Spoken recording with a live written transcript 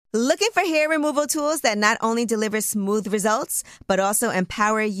Looking for hair removal tools that not only deliver smooth results, but also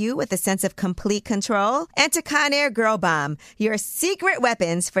empower you with a sense of complete control? Enter Conair Girl Bomb, your secret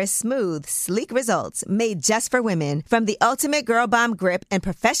weapons for smooth, sleek results made just for women. From the ultimate Girl Bomb grip and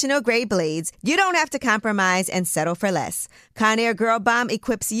professional-grade blades, you don't have to compromise and settle for less. Conair Girl Bomb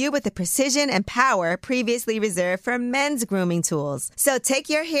equips you with the precision and power previously reserved for men's grooming tools. So take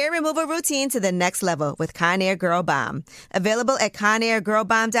your hair removal routine to the next level with Conair Girl Bomb. Available at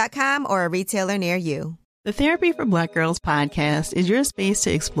ConairGirlBomb.com or a retailer near you. The Therapy for Black Girls podcast is your space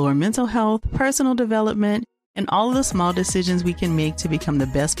to explore mental health, personal development, and all of the small decisions we can make to become the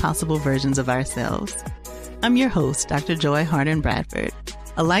best possible versions of ourselves. I'm your host, Dr. Joy Harden Bradford,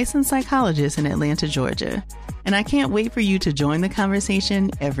 a licensed psychologist in Atlanta, Georgia, and I can't wait for you to join the conversation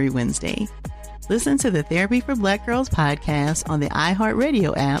every Wednesday. Listen to the Therapy for Black Girls podcast on the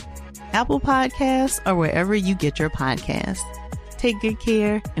iHeartRadio app, Apple Podcasts, or wherever you get your podcasts. Take good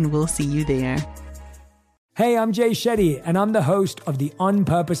care, and we'll see you there. Hey, I'm Jay Shetty, and I'm the host of the On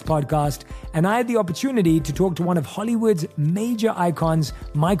Purpose podcast, and I had the opportunity to talk to one of Hollywood's major icons,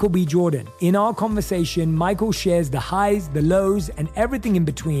 Michael B. Jordan. In our conversation, Michael shares the highs, the lows, and everything in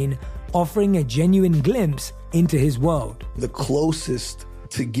between, offering a genuine glimpse into his world. The closest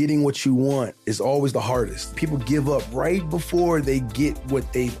to getting what you want is always the hardest. People give up right before they get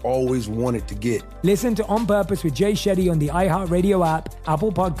what they've always wanted to get. Listen to On Purpose with Jay Shetty on the iHeartRadio app,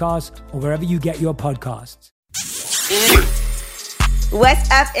 Apple Podcasts, or wherever you get your podcasts. What's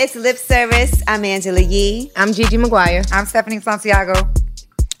up? It's Lip Service. I'm Angela Yee. I'm Gigi McGuire. I'm Stephanie Santiago.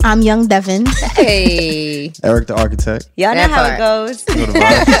 I'm Young Devin. Hey. Eric the Architect. Y'all know That how part. it goes.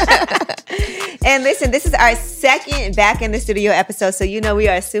 And listen, this is our second Back in the Studio episode, so you know we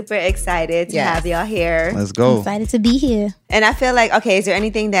are super excited to have y'all here. Let's go. Excited to be here. And I feel like, okay, is there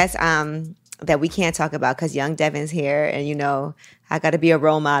anything that's that we can't talk about because Young Devin's here, and you know I got to be a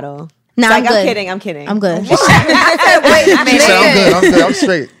role model. No, So, I'm good. I'm kidding. I'm good. Wait a I'm minute. good. I'm good. I'm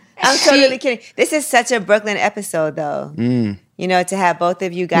straight. I'm totally kidding. This is such a Brooklyn episode, though. You know, to have both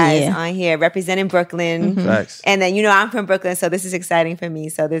of you guys on here representing Brooklyn. Facts. And then, you know, I'm from Brooklyn, so this is exciting for me.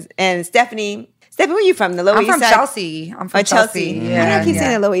 So this, and Stephanie, where are you from? The Lower I'm East from Side? Chelsea. I'm from Chelsea. Why do I keep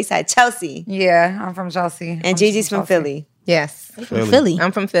saying the Lower East Side? Chelsea. Yeah, I'm from Chelsea. And Gigi's from Philly. Yes. Philly.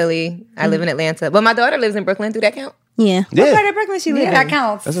 I'm from Philly. I live in Atlanta. But my daughter lives in Brooklyn. Do that count? Yeah. What part of Brooklyn she live Yeah, in? that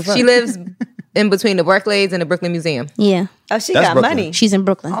counts. That's a fact. She lives in between the Barclays and the Brooklyn Museum. Yeah. Oh, she That's got Brooklyn. money. She's in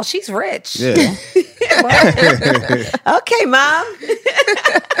Brooklyn. Oh, she's rich. Yeah. Okay, Mom.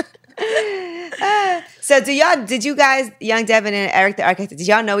 So did you guys, Young Devin and Eric the Architect, did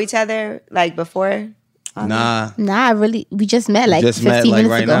y'all know each other like before? Nah. We just met like Just 15 met like minutes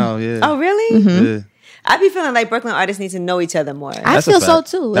right ago. now. Yeah. Oh, really? Yeah. I be feeling like Brooklyn artists need to know each other more. I That's a feel so fact.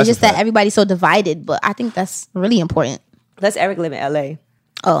 too. That's It's just a that fact. everybody's so divided, but I think that's really important. Plus, Eric live in LA.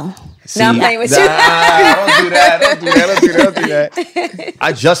 Oh. No, I'm playing with you. Don't do that.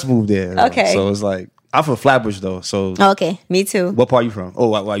 I just moved there. Okay. So it's like, I'm from Flatbush though. So Oh, okay. Me too. what part are you from?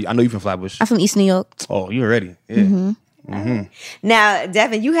 Oh, I know you from Flatbush. I'm from East New York. Oh, you already. Yeah. Now,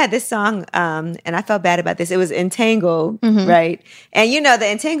 Devin, you had this song, and I felt bad about this. It was Entangle, right? And you know, the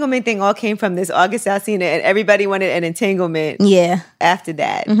entanglement thing all came from this August Alsina, and everybody wanted an entanglement Yeah. after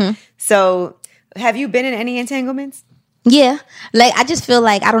that. So, have you been in any entanglements? Yeah. Like, I just feel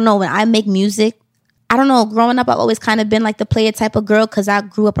like, I don't know, when I make music, I don't know, growing up, I've always kind of been like the player type of girl because I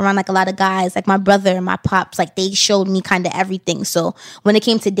grew up around like a lot of guys, like my brother and my pops, like they showed me kind of everything. So when it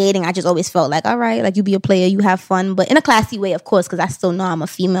came to dating, I just always felt like, all right, like you be a player, you have fun, but in a classy way, of course, because I still know I'm a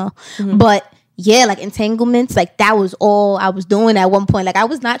female. But yeah, like entanglements, like that was all I was doing at one point. Like I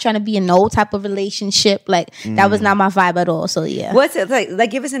was not trying to be in no type of relationship. Like that was not my vibe at all. So yeah. What's it like? Like,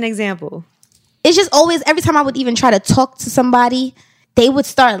 give us an example. It's just always, every time I would even try to talk to somebody, they would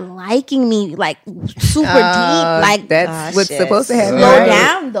start liking me like super deep. Like That's what's shit. supposed to happen. slow right?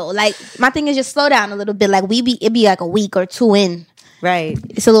 down though. Like my thing is just slow down a little bit. Like it'd be like a week or two in. Right.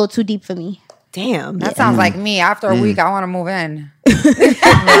 It's a little too deep for me. Damn. That sounds like me. After a week, I want to move in.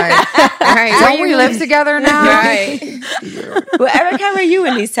 Right. Don't we live together now? Right. Well, Eric, how are you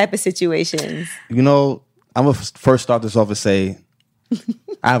in these type of situations? You know, I'm going to first start this off and say,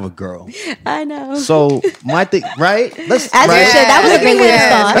 I have a girl. I know. So my thing, right? Let's As you right? should. That was a great way to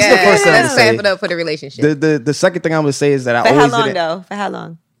start. That's the first thing I'm Let's gonna say. stamp it up for the relationship. The second thing I'm gonna say is that I For how always long, did it though? For how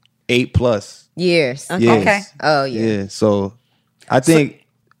long? 8+ Years. years. Okay. Oh, yeah. Yeah. So I think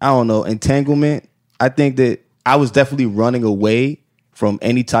I don't know, entanglement. I think that I was definitely running away from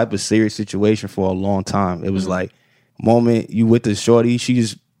any type of serious situation for a long time. It was like moment you with the shorty, she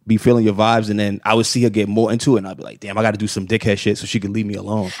just be feeling your vibes, and then I would see her get more into it, and I'd be like, damn, I got to do some dickhead shit so she could leave me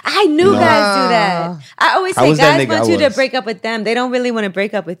alone. I knew guys do that. I always say guys want you to break up with them. They don't really want to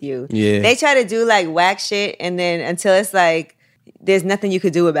break up with you. Yeah. They try to do like whack shit, and then until it's like there's nothing you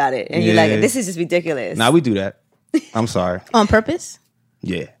could do about it, and you're like, this is just ridiculous. Nah, we do that. I'm sorry. On purpose?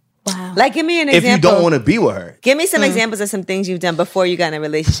 Yeah. Wow. Like, give me an example. If you don't want to be with her. Give me some examples of some things you've done before you got in a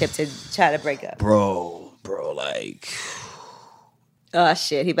relationship to try to break up. Bro, like... Oh,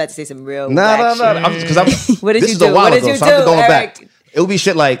 shit. He about to say some real No. What did this you is do? a while What did ago, you so do, I'm going Eric? back. It would be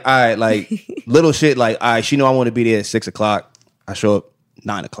shit like, all right, like, little shit like, all right, she know I want to be there at 6 o'clock. I show up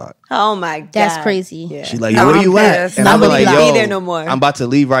 9 o'clock. Oh, my God. That's crazy. Yeah. She's like, yo, where you at? And I'm I'm like, not yo, be there no more. I'm about to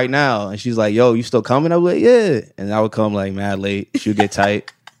leave right now. And she's like, yo, you still coming? I was like, yeah. And I would come like mad late. She'd get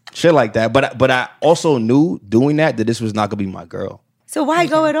tight. Shit like that. But I also knew doing that this was not gonna be my girl. So why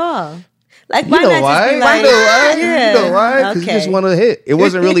go at all? Like, You why know not why? just be like, You know why? yeah. You know why? Because you just want to hit. It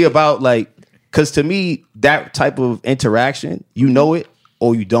wasn't really about like, because to me, that type of interaction, you know it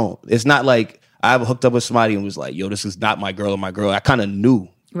or you don't. It's not like I ever hooked up with somebody and was like, yo, this is not my girl or my girl. I kind of knew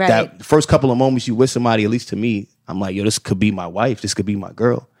that the first couple of moments you with somebody, at least to me, I'm like, yo, this could be my wife. This could be my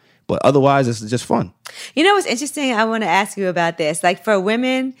girl. But otherwise, it's just fun. You know what's interesting? I want to ask you about this. Like, for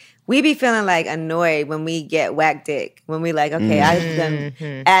women, we be feeling like annoyed when we get whack dick. When we like, okay, I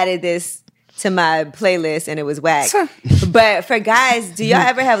done added this to my playlist and it was whack. But for guys, do y'all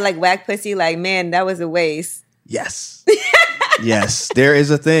ever have like whack pussy? Like, man, that was a waste. Yes. Yes, there is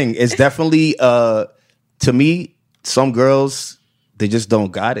a thing. It's definitely, to me, some girls, they just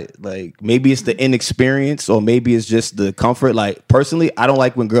don't got it. Like, maybe it's the inexperience or maybe it's just the comfort. Like, personally, I don't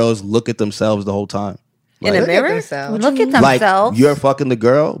like when girls look at themselves the whole time. In the mirror? Look at Like, themselves. you're fucking the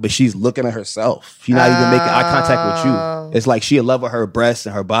girl, but she's looking at herself. She's not even making eye contact with you. It's like she in love with her breasts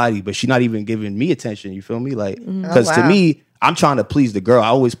and her body, but she's not even giving me attention. You feel me? Like, because to me, I'm trying to please the girl. I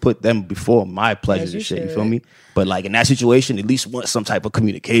always put them before my pleasures and shit. You feel me? But like in that situation, at least want some type of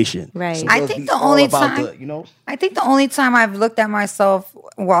communication. Right. So I it'll think be the all only about time- the, you know, I think the only time I've looked at myself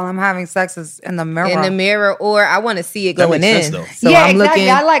while I'm having sex is in the mirror. In the mirror, or I want to see it That going makes in. sense, though. So yeah, I'm exactly.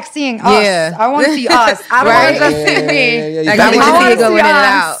 looking. I like seeing us. Yeah. I want to see us. I don't want to just see me. Like, That I makes want to see sense. it going in and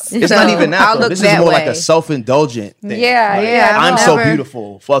out. It's So not even that. I'll Though. look This that is more way. like a self-indulgent thing. Yeah, Like, yeah. I'm I've so never-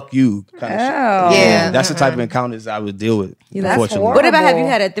 beautiful. Fuck you. Kind of shit. Oh. Yeah. That's the type of encounters I would deal with. Unfortunately. What about, have you Horrible.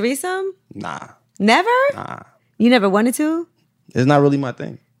 had a threesome? Nah. Never? You never wanted to? It's not really my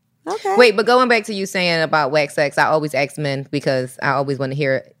thing. Okay. Wait, but going back to you saying about whack sex, I always ask men because I always want to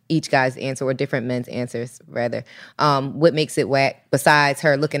hear each guy's answer or different men's answers, rather. What makes it whack besides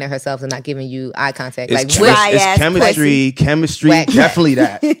her looking at herself and not giving you eye contact? It's, Like, it's, what? Dry-ass chemistry, Whack. definitely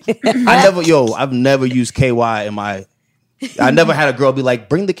that. I've never used KY in my. I never had a girl be like,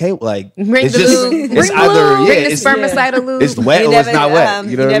 "Bring the KY." Like, Bring it's the just, lube. it's Bring either lube. Bring the it's spermicidal lube. it's wet or it's not wet.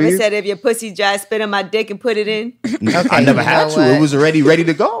 You know what I never mean? said if your pussy dry, spit on my dick and put it in. I never had know to. what? It was already ready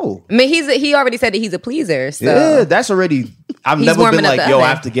to go. I mean, he already said that he's a pleaser. So Yeah, that's already. I've He's never been warming up like, the yo, I oven.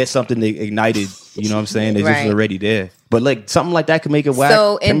 have to get something that ignited. You know what I'm saying? It's Right. just already there. But like something like that could make it whack.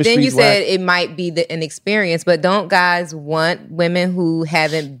 So, and then you Chemistry's said whack. it might be an experience, but don't guys want women who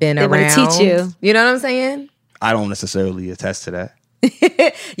haven't been They wanna around? teach you. You know what I'm saying? I don't necessarily attest to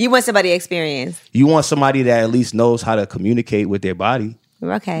that. You want somebody experienced. You want somebody that at least knows how to communicate with their body.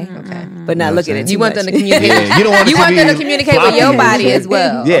 Okay. But not looking at You want them to communicate. Yeah, you don't want it You to want them to be communicate with your floppy. body as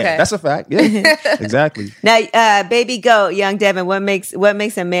well. Yeah, Okay. that's a fact. Yeah, exactly. Now, baby goat, young Devin, what makes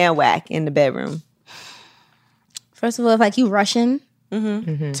a man whack in the bedroom? First of all, if like you rushing,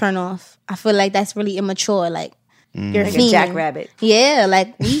 turn off. I feel like that's really immature. Like you're Like a fiending. jackrabbit. Yeah,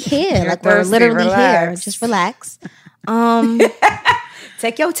 like we here, like we're thirsty, literally here. relax. Just relax.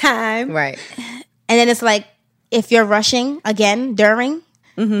 Take your time. Right. And then it's like if you're rushing again during,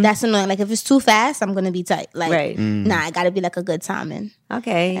 that's annoying. Like if it's too fast, I'm gonna be tight. Like Right. nah, it gotta be like a good timing.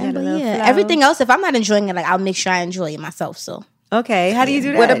 Okay. And, got a but little yeah, flow. everything else, if I'm not enjoying it, like I'll make sure I enjoy it myself. So Okay. How do you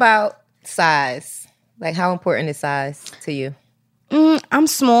do that? What about size? Like, how important is size to you? I'm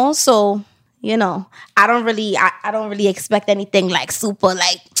small, so you know, I don't really expect anything like super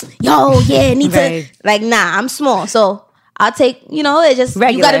like, yo, yeah, need Right. to like nah, I'm small. So I'll take, you know, it just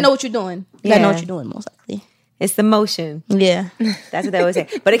Regular. you gotta know what you're doing. You gotta know Yeah. what you're doing most likely. It's the motion. Yeah. That's what they always say.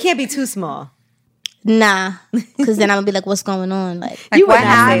 But it can't be too small. Nah. Cause then I'm gonna be like, what's going on? Like You would what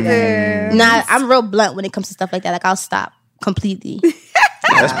not say that. happened? nah, I'm real blunt when it comes to stuff like that. Like I'll stop completely.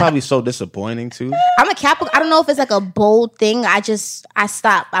 That's probably so disappointing too. I'm a Capricorn. I don't know if it's like a bold thing. I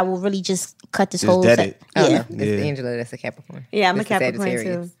stop. I will really just cut this Just whole dead thing. it. Oh, Yeah. no. It's Angela that's a Capricorn. Yeah, I'm It's a the Capricorn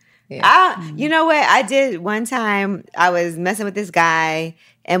Sagittarius. too. Yeah. You know what? I did one time. I was messing with this guy,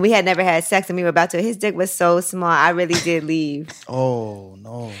 and we had never had sex, and we were about to. His dick was so small, I really did leave. Oh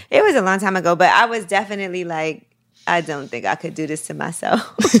no. It was a long time ago, but I was definitely like, I don't think I could do this to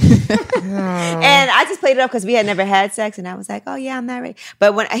myself. And I just played it up because we had never had sex, and I was like, oh yeah, I'm not ready.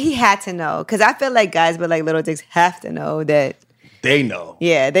 But when he had to know, because I feel like guys with like little dicks have to know that. They know.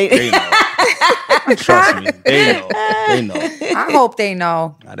 Yeah, they know. Trust me. They know. They know. I hope they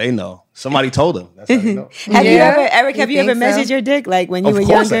know. Nah, they know. Somebody told them. That's how they know. Have you ever, Eric? Have You you ever think measured so? your dick like when you Of were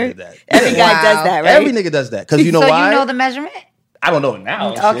course I younger? did that. Every guy does that, right? Every nigga does that. Because you know so why? you know the measurement? I don't know it now.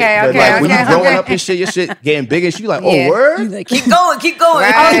 and Okay, shit, but, okay, like, when you okay, growing okay. up and shit, your shit getting bigger, and shit, you like, Yeah. oh, word? Like, keep going. Oh,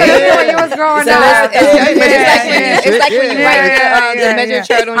 so you knew when you was growing So up. it's like when you write the measure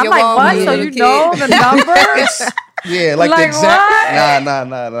chart on I'm your like, wall. what? when So you were a you kid. know the numbers? Yeah, like the Like exact. what?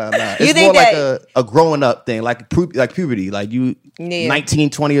 Nah. You It's think more like that- a growing up thing, like puberty. Like you, Yeah. 19,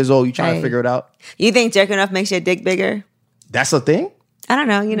 20 years old, you trying Right. to figure it out. You think jerking off makes your dick bigger? That's a thing. I don't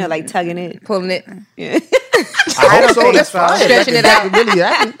know. You know, like tugging it. Pulling it. I hope so. That's fine. Stretching it out. Really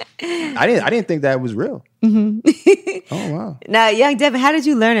happened. I didn't think that was real. Oh wow. Now, young Devin, how did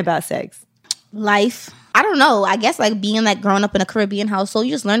you learn about sex? Life. I don't know. I guess like being like growing up in a Caribbean household,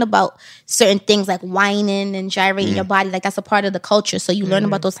 you just learn about certain things like whining and gyrating your body. Like that's a part of the culture. So you learn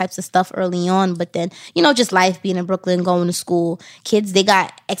about those types of stuff early on. But then, you know, just life being in Brooklyn, going to school. Kids, they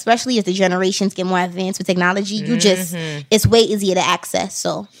got, especially as the generations get more advanced with technology, you just, it's way easier to access.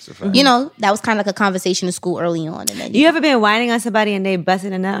 So, you know, that was kind of like a conversation in school early on. And then You ever been whining on somebody and they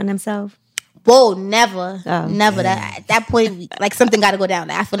busted a nut on themselves? whoa, never. Oh. Never. That at that point, like something got to go down.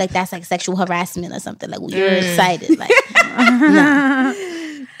 I feel like that's like sexual harassment or something. Like you're excited. Like, nah.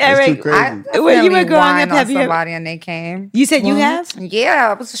 Eric, too crazy. when you were growing up, on have you ever, somebody and they came? you said you have? Yeah,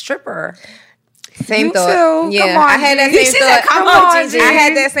 I was a stripper. Same Me thought. too. Yeah, Come on, I had that Gigi. same She thought. said, come on, Gigi. I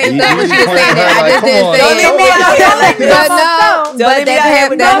had that same You- thought when you she was pointed saying at her that. I like, just come didn't on, say don't it. leave me out here But like no, Don't but leave me that out here has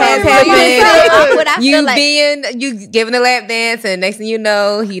with that no has one. Awkward, I happened. feel You like- you giving a lap dance, and next thing you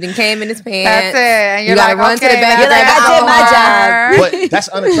know, he done came in his pants. That's it. And You you're gotta like, run to the okay, back. You're like, that's I did my hard. But that's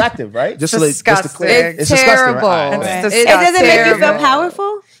unattractive, right? Just Disgusting. to clear. It's disgusting, terrible. right? All right. It's It doesn't make you feel Terrible.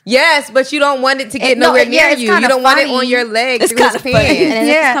 powerful? Yes, but you don't want it to get No, nowhere yeah, near it's you. You kinda don't want it funny. on your legs It's through his kinda funny. pants. And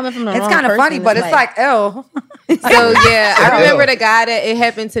it's coming from the it's wrong kind of funny, person. but it's like, ew. So yeah, I Yeah. remember the guy that it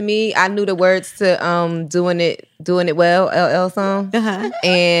happened to me. I knew the words to doing it well LL song,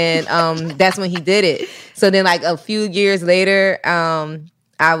 and that's when he did it. So then like a few years later,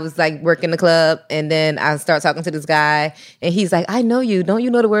 I was like working the club, and then I start talking to this guy, and he's like, "I know you. Don't you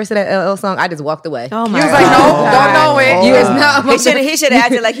know the words to that LL song?" I just walked away. Oh He my was like, God. no, don't know it. You is not. He should have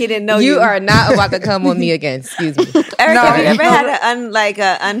acted like he didn't know you. You are not about to come on me again. Excuse me. Eric, No, have you ever no. had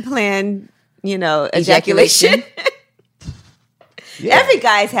an unplanned, ejaculation? Yeah. Every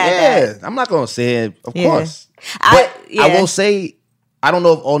guy's had Yeah, that. I'm not gonna say it, of Yeah. course. I- But yeah. I will say, I don't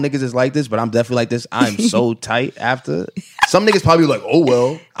know if all niggas is like this, but I'm definitely like this. I'm so tight after. Some niggas probably like, oh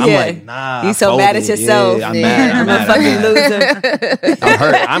well. I'm Yeah. like, nah. You I so mad folded. at yourself. Yeah, I'm Yeah. mad. I'm I'm a mad. fucking I'm mad.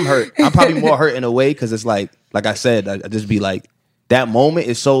 loser. I'm hurt. I'm probably more hurt in a way because it's like I said, I just be like, that moment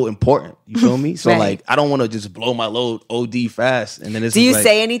is so important. You feel me? So Right. like, I don't want to just blow my load OD fast, and then it's Do you like,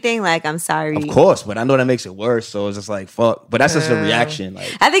 say anything like, I'm sorry? Of course, but I know that makes it worse. So it's just like fuck. But that's just a reaction. Like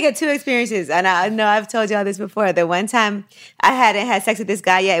I think of two experiences, and I know I've told y'all this before. The one time I hadn't had sex with this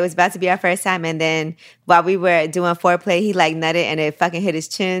guy yet, it was about to be our first time, and then while we were doing foreplay, he like nutted and it fucking hit his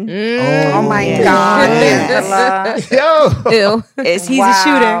chin. Oh my Yeah. God. Yeah. Angela. yo. He's a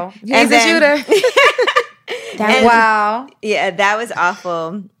Wow. shooter. He's a shooter. Wow. Yeah, that was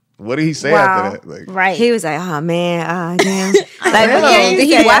awful. What did he say Wow. after that? Like, right. He was like, "Oh man, damn." Like, Really? what did Did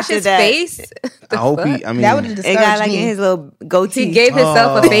he say wash after his that? face? I hope he. I mean, that would have It discouraged got like me. in his little goatee. He gave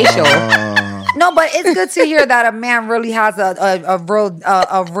himself a facial. No, but it's good to hear that a man really has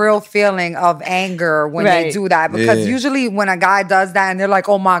a real feeling of anger when they Right. do that. Because Yeah. usually when a guy does that and they're like,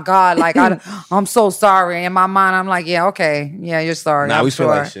 "Oh my God," like I'm so sorry. In my mind, I'm like, "Yeah, okay, yeah, you're sorry." nah, I'm we feel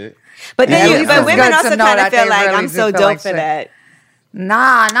sure. like shit. But then, Yeah, but it's women good to also know kind of that feel they like really I'm do so feel dope like for shit. that.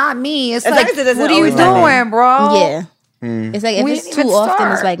 Nah, not me. It's As like, long as it doesn't what are you always happen. doing, bro? Yeah. Hmm. It's like if We it's didn't too even often,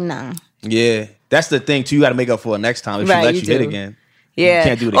 start. it's like nah. Yeah, that's the thing too. You got to make up for it next time if Right, she lets you you hit do. again. Yeah, You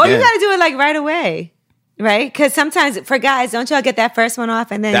can't do it or you again. got to do it like right away, right? Because sometimes for guys, don't y'all get that first one off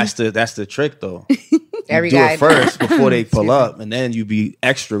and then That's the trick though. Every Do guy it first before they pull up, and then you be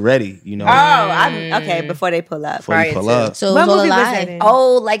extra ready. You know, I'm okay before they pull up. before you pull up. So What it was all a movie was lie. that in?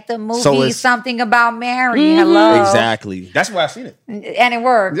 Oh, like the movie So it's- Something About Mary. Hello. Exactly. That's why I seen it. And it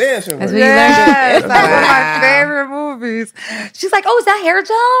works. Yeah, sure. That's when you learned Yes, it. that's one of my favorite movies. She's like, "Oh, is that hair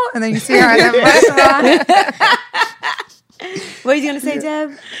gel?" And then you see her at the restaurant. What are you gonna say,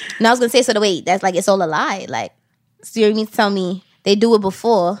 Deb? No, I was gonna say, so the wait, that's like it's all a lie. Like, so you mean to tell me they do it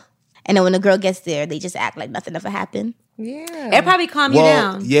before, and then when the girl gets there, they just act like nothing ever happened. Yeah. It probably calm you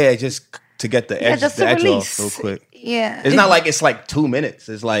down. Yeah, just to get the edge, just the to edge release. off real quick. Yeah. It's not like it's like 2 minutes.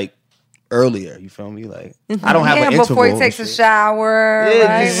 It's like earlier. You feel me? Like I don't have an interval. Before he takes a shower,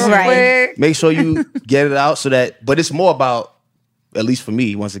 real quick. Make sure you get it out so that. But it's more about, at least for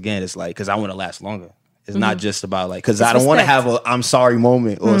me, once again, it's like because I want to last longer. It's not just about like because I don't want to have a I'm sorry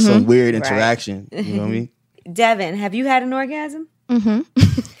moment or some weird interaction. You know what I mean? Devin, have you had an orgasm? Mm-hmm.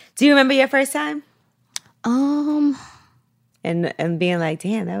 Do you remember your first time? And being like,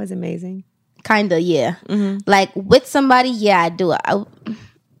 damn, that was amazing. Kinda, yeah. Like with somebody, yeah, I do.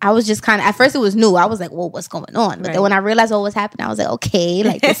 I was just kind of, at first it was new. I was like, whoa, what's going on? But then when I realized what was happening, I was like, okay,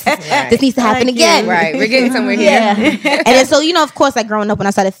 like this needs to happen again. Right, we're getting somewhere here. Yeah. And then so, of course, like growing up, when I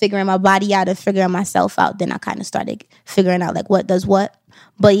started figuring my body out and figuring myself out, then I kind of started figuring out like what does what.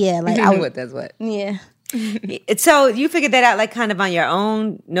 But yeah, like what does what? Yeah. So you figured that out like kind of on your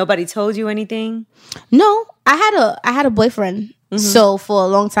own? Nobody told you anything? No, I had a boyfriend. So for a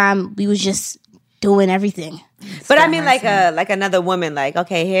long time, we was just doing everything. But I mean, like another woman, like,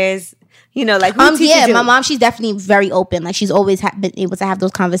 okay, here's, like, who teaches yeah, you? my mom, she's definitely very open. Like, she's always been able to have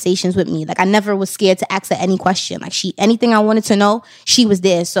those conversations with me. Like, I never was scared to ask her any question. Like, anything I wanted to know, she was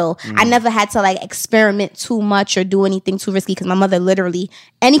there. So I never had to like experiment too much or do anything too risky because my mother literally,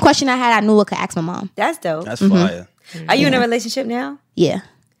 any question I had, I knew I could ask my mom. That's dope. That's fire. Are you in a relationship now? Yeah.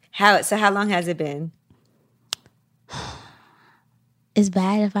 How long has it been? It's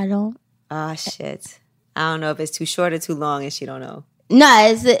bad if I don't. Oh, shit. I don't know if it's too short or too long and she don't know. No,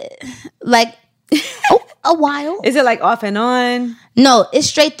 it's like a while. Is it like off and on? No, it's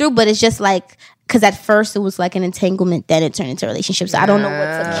straight through, but it's just like, because at first it was like an entanglement, then it turned into a relationship. So I don't know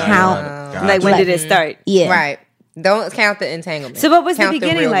what to count. Gotcha. Like, when did it start? Yeah. Right. Don't count the entanglement. So what was the Count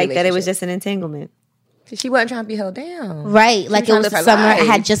beginning real like that it was relationship. just an entanglement? She wasn't trying to be held down. Right. Like it trying was to live her summer. I life.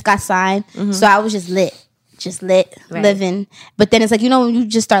 had just got signed. So I was just lit, living. But then it's like, when you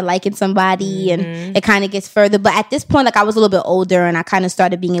just start liking somebody and it kind of gets further. But at this point, like I was a little bit older and I kind of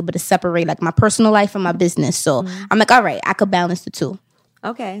started being able to separate like my personal life from my business. So I'm like, all right, I could balance the two.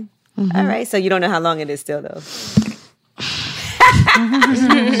 Okay. All right. So you don't know how long it is still, though.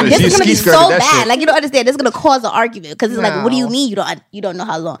 This is gonna be so bad. Like, you don't understand. This is gonna cause an argument because it's like, what do you mean you don't know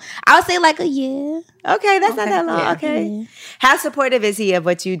how long? I would say like a year. Okay, that's not that long. Yeah. Okay. Yeah. How supportive is he of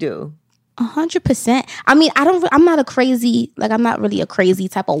what you do? 100%. I mean, I'm not really a crazy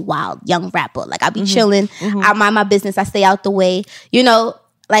type of wild young rapper. Like, I be chilling. I mind my business. I stay out the way.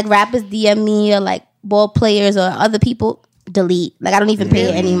 Like rappers DM me or like ball players or other people. Delete. Like, I don't even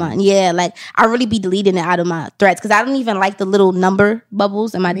pay any mind. Yeah, like I really be deleting it out of my threads because I don't even like the little number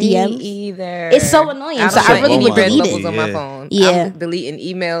bubbles in my DMs. Either. It's so annoying. I So don't I want really any would red delete bubbles it. on my phone. Yeah. I'm deleting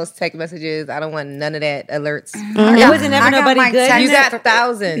emails, text messages. I don't want none of that alerts. It wasn't ever nobody good. You got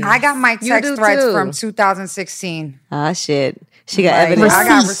thousands. I got my You text do threads too. from 2016. Oh, shit. She got Like, evidence. I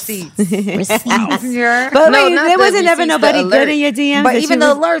got Receipts. receipts. Receipts. Yeah. But No, wait, not there the wasn't ever receipts, nobody the good alert. in your DMs. But that even you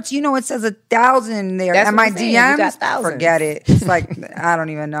the was- alerts, it says 1,000 there. That's and what my I'm saying. You got DMs, thousands. forget it. It's like, I don't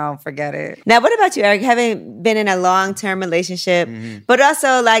even know. Forget it. Now, what about you, Eric? Having been in a long-term relationship, but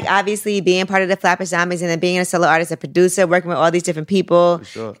also like obviously being part of the Flapper Zombies and then being a solo artist, a producer, working with all these different people.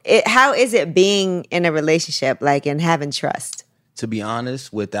 sure. How is it being in a relationship, like, and having trust? To be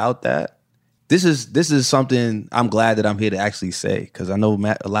honest, without that, this is something I'm glad that I'm here to actually say because I know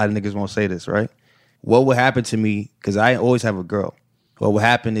a lot of niggas won't say this, right? What would happen to me, because I always have a girl, what would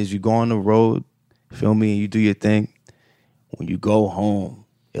happen is you go on the road, feel me, and you do your thing. When you go home,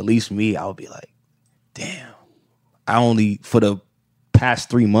 at least me, I would be like, damn, for the past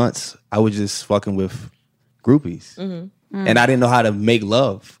 3 months, I was just fucking with groupies. And I didn't know how to make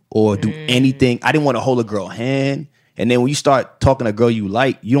love or do anything. I didn't want to hold a girl hand. And then when you start talking to a girl you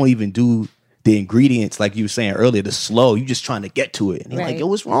like, you don't even do the ingredients like you were saying earlier, the slow. You just trying to get to it. And you're like, yo,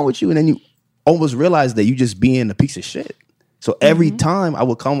 what's wrong with you? And then you almost realize that you just being a piece of shit. So every time I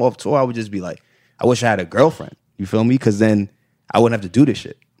would come off tour, I would just be like, I wish I had a girlfriend. You feel me? Because then I wouldn't have to do this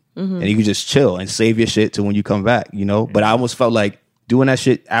shit. And you could just chill and save your shit to when you come back, But I almost felt like doing that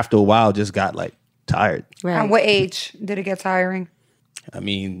shit after a while just got like tired. And what age did it get tiring? I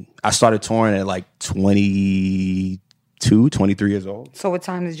mean, I started touring at like 22, 23 years old. So what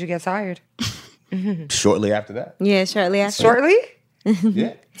time did you get tired? Shortly after that. Yeah, shortly after. Shortly?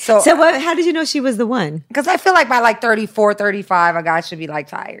 Yeah. So How did you know she was the one? because I feel like by like 34, 35, a guy should be like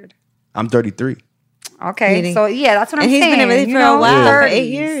tired. I'm 33. Okay, Meaning- so yeah, that's what I'm And he's saying. been with you for a know, while, for 30s.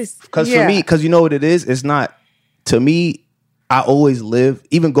 8 years. Because Yeah. for me, because you know what it is? It's not, to me, I always lived,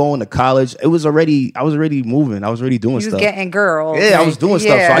 even going to college, I was already moving. I was already doing You stuff. was getting girls. Yeah, I was doing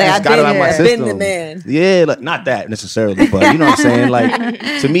stuff, so I Yeah. just got it out of my been system. the man. Yeah, like not that necessarily, but you know what I'm saying? Like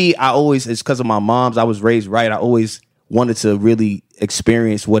to me, it's because of my mom's, I was raised right. I always wanted to really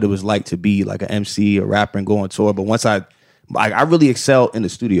experience what it was like to be like an MC, a rapper, and go on tour. But once I really excel in the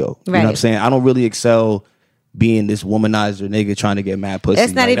studio. You know what I'm Right. saying? I don't really excel being this womanizer nigga trying to get mad pussy.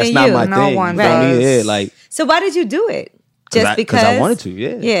 That's not Like, even that's you. not my No thing. one You feel me? does. Yeah, like So why did you do it? Just because I wanted to.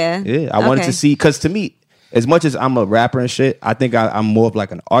 Yeah. I wanted Okay. to see, because to me, as much as I'm a rapper and shit, I think I'm more of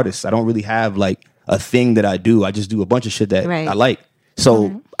like an artist. I don't really have like a thing that I do. I just do a bunch of shit that Right. I like.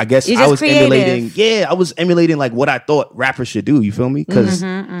 So I guess You're I just was creative. emulating. Yeah, I was emulating like what I thought rappers should do. You feel me? Because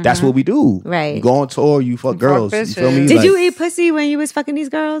that's what we do. Right. You go on tour, you fuck girls. You feel me? bitches. Did Like, you eat pussy when you was fucking these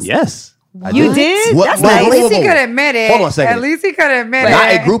girls? Yes. I You did? What- That's whoa, nice. whoa, At least whoa, he whoa. could admit it. Hold on a second. At least he could admit it.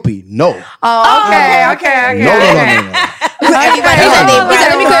 Not a groupie. No. Oh, okay. No,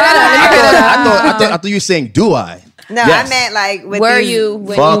 I thought you were saying, do I? No, Yes. I meant like with Were these- you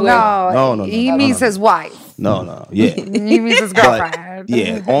when Fuck. you were? No, No. He means his wife. No. Yeah. He means his But, girlfriend.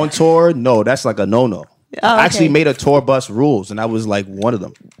 yeah, on tour, no, that's like a no. I actually okay. made a tour bus rules, and that was like one of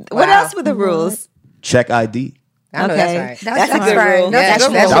them. What Wow. else were the rules? Check ID. I know Okay. that's right. That's a good right. rule. That's Yeah, a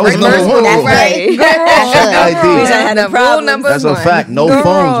good that's rule. That was number one. That's right. Check ID. We done had a Rule problem. number That's a one. fact. No Good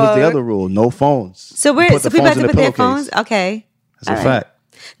phones was rule. the other rule. No phones. So we're Put so the we about phones to in put the their pillowcase. phones. Okay. That's All a right. fact.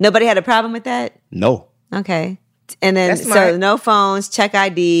 Nobody had a problem with that. No. Okay. And then That's so smart. no phones, check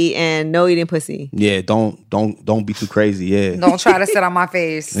ID, and no eating pussy. Yeah, don't be too crazy. Yeah. Don't try to sit on my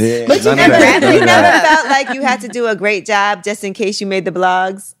face. Yeah, But you none of never, that, none you of never that. felt like you had to do a great job just in case you made the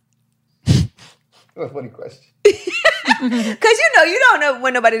blogs. Funny question. Because you don't know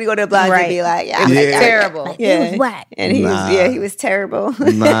when nobody to go to the blogs and Right. be like, yeah, Yeah. Terrible. yeah. It was whack. And he Nah. he was terrible.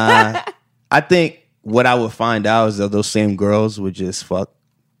 Nah. I think what I would find out is that those same girls would just fuck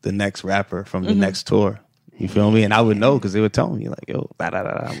the next rapper from the next tour. You feel me? And I would know because they would tell me like, yo, da da da.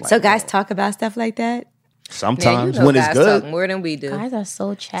 I'm like, So guys talk about stuff like that. sometimes Yeah, you know when it's guys good, talk more than we do. Guys are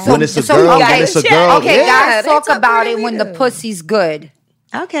so chat. when it's a So, girl, okay. when it's a girl. Okay, Yeah, guys they talk talk about more it than when we the do. pussy's good.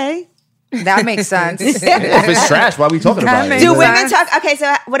 Okay. That makes sense. If it's trash, why are we talking about it? makes Do sense. women talk? Okay,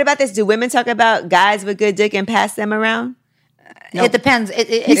 so what about this? Do women talk about guys with good dick and pass them around? It depends. It's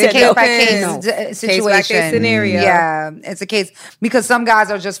a said case no. by case No. situation. Case by case scenario. Yeah, it's a case because some guys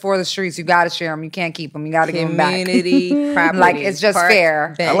are just for the streets. You got to share them. You can't keep them. You got to give them back. Community property. Like, it's just park,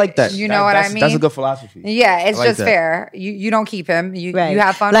 fair. bench. I like that. You know what I That's mean? a good philosophy. Yeah, it's I like just that. fair. You don't keep him. You Right. you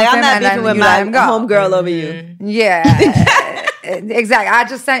have fun Like with I'm him not and then beefing with you my let him go. homegirl over you. Yeah, exactly. I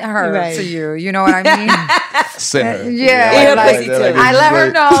just sent her Right. to you. You know what I mean? Center. Yeah, Eat like, pussy too. I let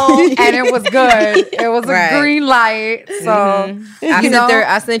her know, and it was good. It was Right. a green light. So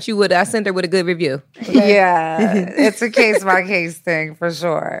I sent her with a good review. yeah, it's a case by case thing for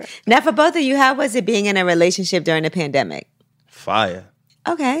sure. Now, for both of you, how was it being in a relationship during the pandemic? Fire.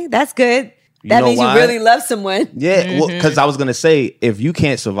 Okay, that's good. You That know means why? you really love someone. Yeah, well, because I was gonna say if you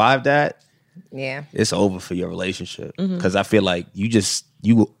can't survive that, Yeah. it's over for your relationship. Mm-hmm. Because I feel like you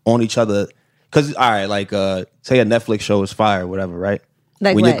on each other. Because all right, like say a Netflix show is fire, or whatever, right?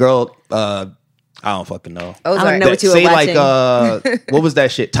 Like when what? your girl, I don't fucking know. I don't Ozark. know what you were Say watching. like what was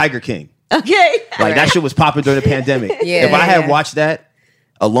that shit? Tiger King. Okay. Like that shit was popping during the pandemic. Yeah, if I had yeah. watched that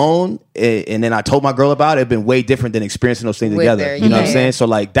alone and then I told my girl about it, it'd been way different than experiencing those things With together. her, You know what I'm yeah. saying? So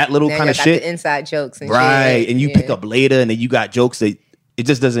like that little Now kind of y'all got shit, the inside jokes and right? shit. And you Yeah. pick up later, and then you got jokes that it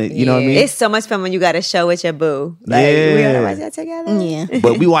just doesn't. You know what I mean? It's so much fun when you got a show with your boo. Like, Yeah. we gotta watch that together. Yeah.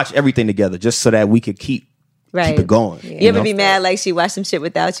 But we watch everything together just so that we could keep Right. it going. You ever be mad like she watched some shit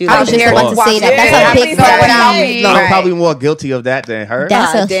without you? I Like, was here about to say that. That's Yeah, a big I pet know what peeve. you Lord. I'm probably more guilty of that than her.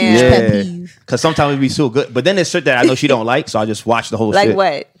 That's a damn. huge pet Yeah, peeve. because sometimes it be so good. But then there's shit that I know she don't like, so I just watch the whole like shit.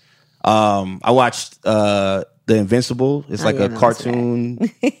 what? I watched The Invincible. It's like yeah, a no,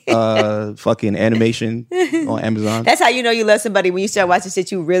 cartoon, fucking animation on Amazon. That's how you know you love somebody when you start watching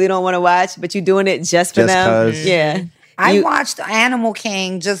shit you really don't want to watch, but you're doing it just for Just them. 'cause. Yeah. I You- watched Animal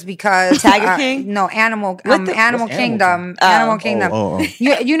King just because Tiger King? No, Animal the- Animal what's Kingdom. Oh. Animal Kingdom. oh.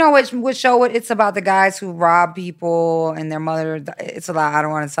 You know which show it's about the guys who rob people and their mother. It's a lot. I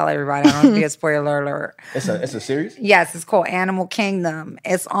don't want to tell everybody. I don't want to be a spoiler alert. It's a series? Yes, it's called Animal Kingdom.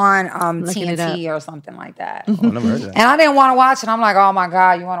 It's on Looking it TNT or something like that. Oh, I never heard of that. And I didn't want to watch it. I'm like, oh my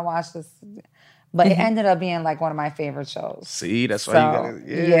God, you want to watch this? But it ended up being like one of my favorite shows. See, that's why So,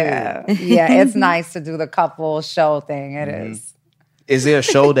 you gotta. yeah, it's nice to do the couple show thing. It is. Is there a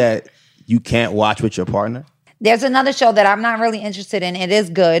show that you can't watch with your partner? There's another show that I'm not really interested in. It is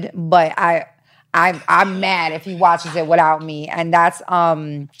good, but I'm mad if he watches it without me, and that's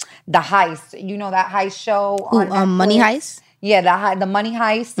The Heist. You know that heist show on Money Netflix? Heist? Yeah, the Money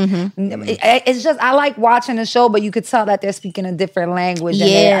Heist. Mm-hmm. It's just I like watching the show, but you could tell that they're speaking a different language.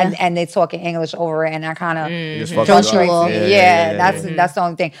 Yeah. and they're talking English over it, and I kind of Just Don't fuck you it up. all? that's the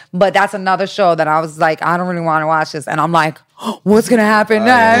only thing. But that's another show that I was like, I don't really want to watch this, and I'm like, what's gonna happen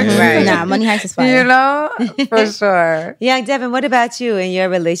next? Right. Nah, Money Heist is fire. You know, for sure. Young Devin, what about you and your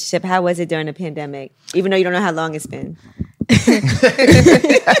relationship? How was it during the pandemic? Even though you don't know how long it's been.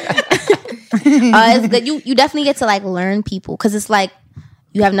 It's good. You definitely get to like learn people because it's like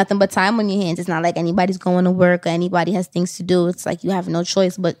you have nothing but time on your hands. It's not like anybody's going to work or anybody has things to do. It's like you have no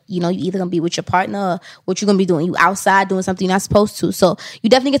choice, but you either gonna be with your partner or what you're gonna be doing. You outside doing something you're not supposed to. So you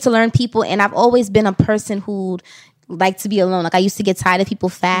definitely get to learn people. And I've always been a person who like to be alone. Like I used to get tired of people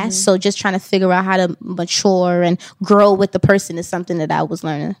fast. So just trying to figure out how to mature and grow with the person is something that I was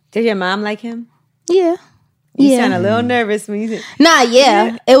learning. Did your mom like him? Yeah. You sound a little nervous when you said. Nah,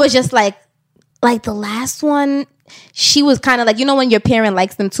 yeah. It was just like the last one, she was kind of like, when your parent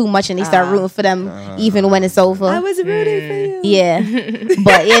likes them too much and they start rooting for them even when it's over. I was rooting for you. Yeah.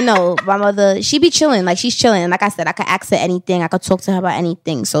 But my mother, she be chilling. Like she's chilling. Like I said, I could ask her anything. I could talk to her about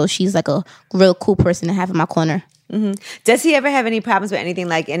anything. So she's like a real cool person to have in my corner. Mm-hmm. Does he ever have any problems with anything,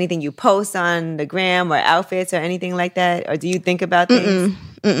 like anything you post on the gram or outfits or anything like that? Or do you think about things?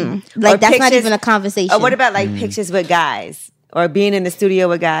 Like Or that's not pictures- even a conversation. Or what about like pictures with guys? Or being in the studio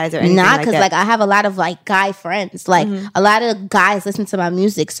with guys or anything Nah, like because that? like I have a lot of like guy friends. Like a lot of guys listen to my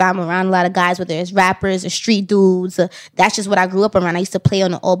music, so I'm around a lot of guys, whether it's rappers or street dudes. That's just what I grew up around. I used to play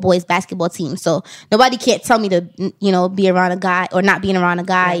on an all boys basketball team, so nobody can't tell me to be around a guy or not being around a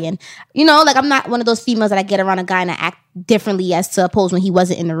guy. And like I'm not one of those females that I get around a guy and I act differently as to oppose when he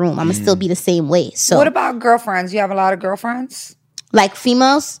wasn't in the room. I'm gonna still be the same way. So What about girlfriends? You have a lot of girlfriends? like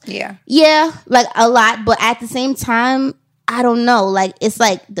females, Yeah. like a lot, but at the same time, I don't know. Like, it's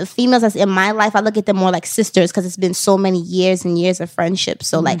like the females that's in my life, I look at them more like sisters because it's been so many years and years of friendship.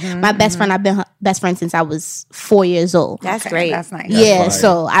 So, like, my best friend, I've been her best friend since I was 4 years old. That's great. That's nice. Yeah, fire.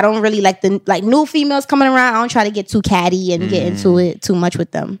 so I don't really like the new females coming around. I don't try to get too catty and get into it too much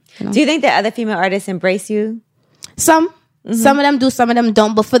with them. Do you think that other female artists embrace you? Some of them do, some of them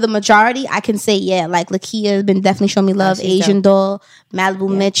don't. But for the majority, I can say, yeah, like Lakia has been definitely showing me love. she's Asian Doll,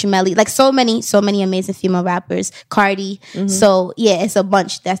 Malibu Mitch, Melly, like so many amazing female rappers. Cardi. So yeah, it's a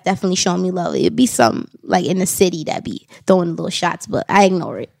bunch that's definitely showing me love. It'd be some like in the city that be throwing little shots, but I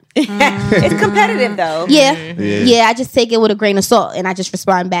ignore it. It's competitive though. Yeah, I just take it with a grain of salt and I just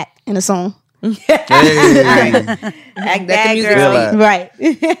respond back in a song. Act that music girl. Right.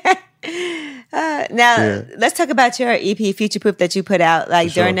 Now, let's talk about your EP, Future Proof, that you put out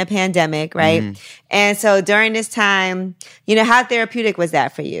like during the pandemic, right? And so during this time, how therapeutic was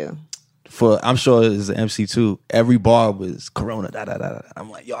that for you? I'm sure as an MC too, every bar was Corona. Da, da, da, da.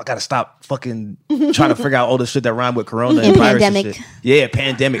 I'm like, yo, I gotta stop fucking trying to figure out all the shit that rhyme with Corona and virus and pandemic. shit. Yeah,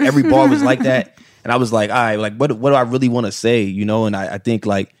 pandemic. Every bar was like that, and I was like, all right, like what do I really want to say, And I think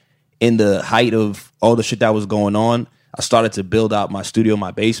like in the height of all the shit that was going on, I started to build out my studio,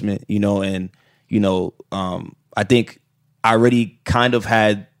 my basement, and I think I already kind of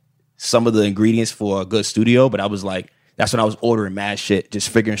had some of the ingredients for a good studio, but I was like, that's when I was ordering mad shit, just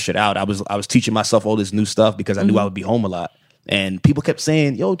figuring shit out. I was teaching myself all this new stuff because I knew I would be home a lot. And people kept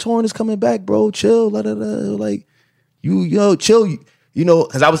saying, yo, Torn is coming back, bro. Chill. La, la, la. Like, chill.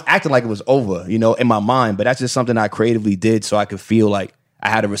 Because I was acting like it was over, in my mind. But that's just something I creatively did so I could feel like I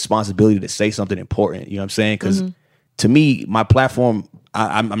had a responsibility to say something important. You know what I'm saying? Because to me, my platform,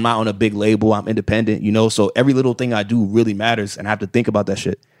 I'm not on a big label. I'm independent, So every little thing I do really matters. And I have to think about that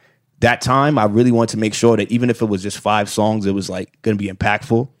shit. That time, I really wanted to make sure that even if it was just 5 songs, it was like going to be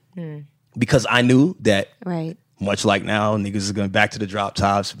impactful because I knew that much like now, niggas is going back to the drop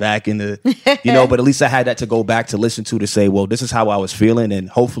tops, back in the, but at least I had that to go back to listen to say, well, this is how I was feeling. And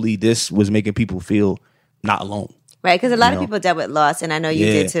hopefully this was making people feel not alone. Right. Because a lot of people dealt with loss, and I know you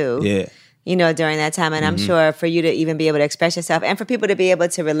did too. Yeah. During that time. And I'm sure for you to even be able to express yourself and for people to be able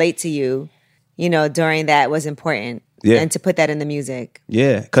to relate to you, during that was important. Yeah. And to put that in the music.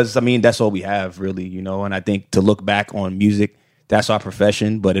 Yeah, because that's all we have, really, And I think to look back on music, that's our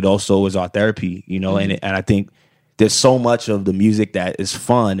profession, but it also is our therapy, And I think there's so much of the music that is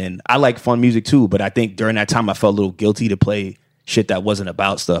fun, and I like fun music too. But I think during that time, I felt a little guilty to play shit that wasn't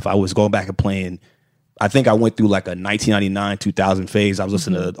about stuff. I was going back and playing. I think I went through like a 1999, 2000 phase. I was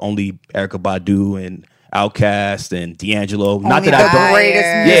listening to only Erykah Badu and Outkast and D'Angelo. Not that I don't.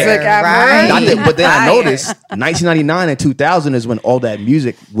 Greatest music ever. But then I noticed 1999 and 2000 is when all that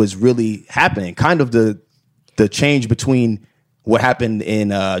music was really happening. Kind of the change between what happened in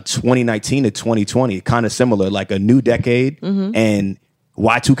 2019 to 2020, kind of similar, like a new decade. And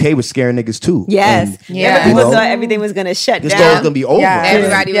Y2K was scaring niggas too. Yes. And, Remember people thought everything was going to shut this down. thought was gonna be over.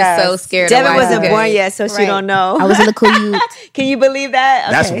 Everybody was so scared. Devin of wasn't Y2K. born yet, so she don't know. I was in the cool youth. Can you believe that?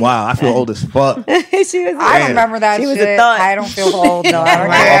 Okay. That's wild. I feel old as fuck. She was. I don't remember that She shit. was a thought. I don't feel old. No,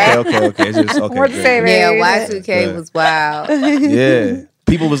 I don't care. Okay. It's just, okay. What to say, good. baby? Yeah, Y2K was wild. Yeah.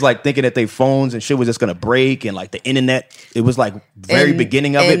 People was like thinking that their phones and shit was just gonna break, and like the internet, it was like very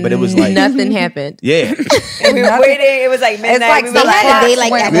beginning of it, but it was like nothing happened. Yeah. And we were waiting. It was like midnight. like we the were They had a day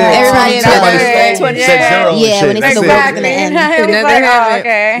like that. Everybody Yeah. had Somebody a- said zero and Yeah, shit. when they That's said it. the world was gonna end. It was Nothing like, oh, happened.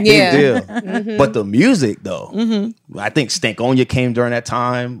 okay. Big Yeah. deal. But the music though, I think Stankonia came during that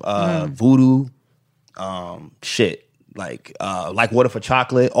time. Voodoo, shit. Like Water for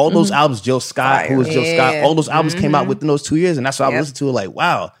Chocolate, all those albums, Jill Scott, who was Jill Scott, all those albums came out within those 2 years, and that's what I listened to. Like,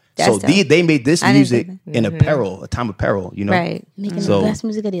 wow, That's so dope. they made this I didn't music think in a time of peril, you know? Right. Making So- the best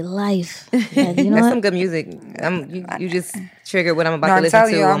music of their life. Like, you know That's what? some good music. You just triggered what I'm about No, to I'm listen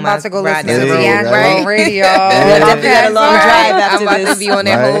telling to. you, on I'm my about to go ride listen to down the road. D'Angelo Right? radio. Definitely got a long Right. drive I'm after about this. to be on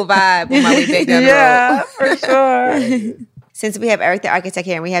that Right. whole vibe on my way back down the road. Yeah, for sure. Since we have Eric the Architect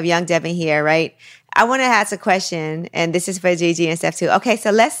here and we have young Devin here, right? I want to ask a question, and this is for Gigi and Steph too. Okay,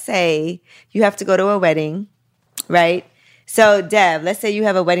 so let's say you have to go to a wedding, right? So Dev, let's say you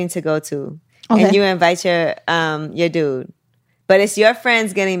have a wedding to go to, and Okay. you invite your dude, but it's your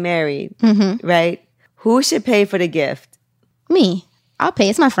friends getting married, right? Who should pay for the gift? Me. I'll pay.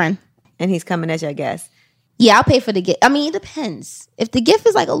 It's my friend. And he's coming as your guest. Yeah, I'll pay for the gift. I mean, it depends. If the gift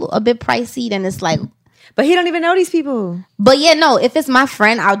is like a bit pricey, then it's like, But he don't even know these people. but yeah, no, if it's my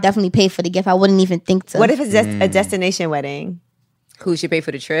friend, I'll definitely pay for the gift. I wouldn't even think to. What if it's a destination wedding? Who should pay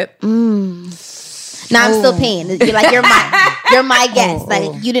for the trip? Nah, I'm still paying. You're like, you're my guest.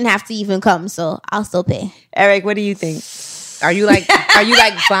 Like, you didn't have to even come, so I'll still pay. Eric, what do you think? Are you like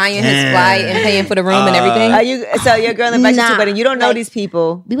buying his flight and paying for the room and everything? Are you so your girl invites you to a Nah, wedding? You don't know like- these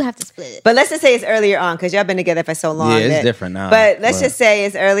people. We would have to split it. But let's just say it's earlier on because y'all been together for so long. Yeah, it's that- different now, But let's but- just say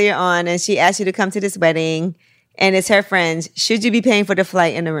it's earlier on and she asked you to come to this wedding and it's her friends. Should you be paying for the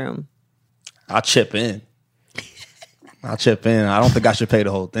flight in the room? I'll chip in. I don't think I should pay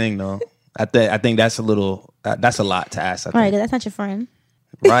the whole thing though. I think that's a little that's a lot to ask. I All right, think. that's not your friend.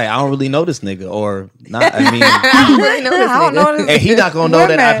 Right. I don't really know this nigga or not. I mean, I really know this I don't nigga. know this. and he not gonna know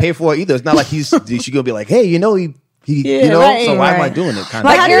that I Women. pay for it either. It's not like she gonna be like, hey, you know he Yeah, you know. right, So why am I right. doing it? Kind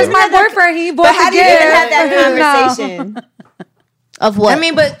Like, of. here's my boyfriend. He bought But how the do you even gift. have that No. conversation? Of what? I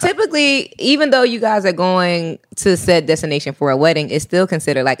mean, but typically, even though you guys are going to said destination for a wedding, it's still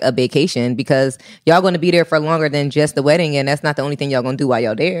considered like a vacation because y'all going to be there for longer than just the wedding, and that's not the only thing y'all going to do while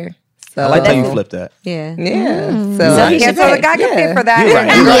y'all there. So I like how you flip that. Yeah. Yeah. So So he Yeah, should so pay. the guy can pay for that. You're right,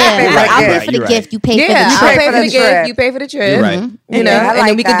 and you're you right. can pay yeah, for like, the I'll gift. pay for the You're gift. You pay for yeah, the I'll trip. pay for the trip. gift. You pay for the trip. You're right. You know, Yeah, I and then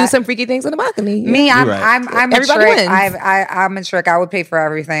like we can do that. some freaky things on the balcony. Me, I'm right. I'm a Everybody trick. wins. I'm a trick. I would pay for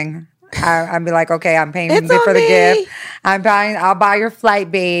everything. I'd be like, okay, I'm paying It's for on the me. gift. I'll buy your flight,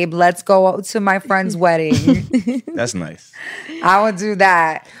 babe. Let's go to my friend's wedding. That's nice. I would do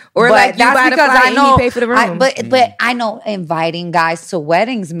that. Or, But like, you that's buy the because flight I and he know, pay for the room. but I know inviting guys to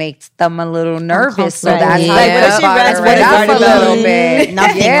weddings makes them a little nervous. So Uncomfortable. that's Yeah. how Like, you what if she butter runs it with a up party a little load? bit.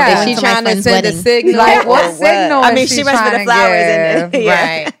 Nothing. Yeah. Going She to my trying to friend's send a wedding. signal. Like, what or signal? I mean, is she runs for trying the to flowers and give?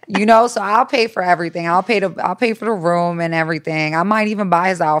 yeah. Right. You know, so I'll pay for everything. I'll pay for the room and everything. I might even buy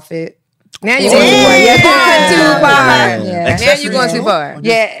his outfit. Now you're going too far. You're going too far. Yeah. Now you're going too far.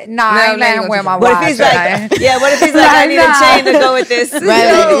 Yeah, nah, I No, ain't now letting you him wear gonna my do- What watch. if he's like, yeah, what if he's like, I need a chain to go with this? Right,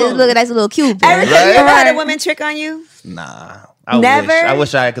 like, look at that's a little cute. Eric, have you ever had a woman trick on you? Nah. I Never? Wish. I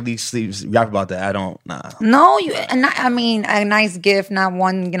wish I could at least rap about that. I don't. Nah. No, I mean, a nice gift, not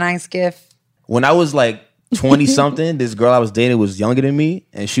one nice gift. When I was like 20 something, this girl I was dating was younger than me,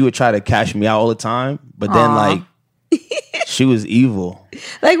 and she would try to cash me out all the time. But then like she was evil.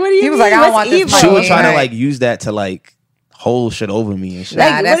 Like, what do you He was mean? like, I don't What's want this evil? money. She would try to Right. like use that to like hold shit over me and shit. Nah,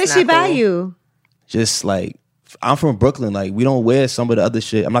 Like, what that's did she not buy cool. you? Just like I'm from Brooklyn. Like we don't wear some of the other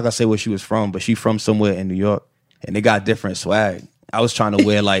shit. I'm not gonna say where she was from, but she from somewhere in New York, and they got different swag. I was trying to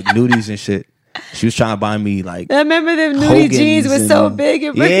wear like nudies and shit. She was trying to buy me like I remember the nudie Hogan's jeans was so and- big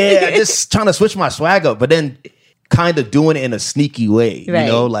and yeah, just trying to switch my swag up, but then kind of doing it in a sneaky way. Right.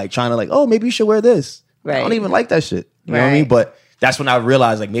 You know, like trying to like, oh, maybe you should wear this. I Right. don't even like that shit. You know what I mean? Right. But that's when I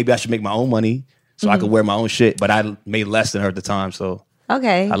realized like maybe I should make my own money so I could wear my own shit. But I made less than her at the time, so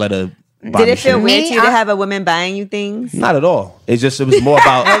Okay. I let her Did it feel shit. weird to you to have a woman buying you things? Not at all. It was more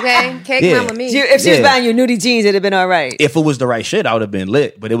about Okay, cake Yeah. mama me. If she was Yeah. buying you nudie jeans, it'd have been all right. if it was the right shit, I would have been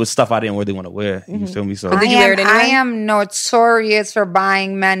lit. But it was stuff I didn't really want to wear. You feel me? So Did you wear it anyway? I am notorious for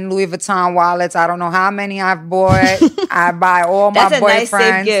buying men Louis Vuitton wallets. I don't know how many I've bought. I buy all my That's a boyfriends. nice,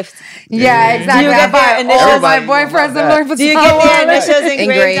 safe gift. Yeah, exactly. Do you I get their buy all initials? my Everybody boyfriends know and about Louis Vuitton Do you get their wallets. initials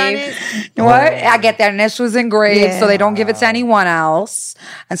engraved on it? What? I get their initials engraved Yeah. so they don't give it to anyone else.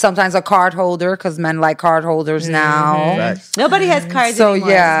 And sometimes a card holder because men like card holders now. facts. Nobody has cards So anymore.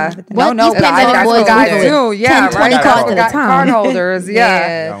 yeah, What? no, You spend guys, them that's boys what guys with do. Yeah, 10, 20 right. cards That's what at a time. Card holders.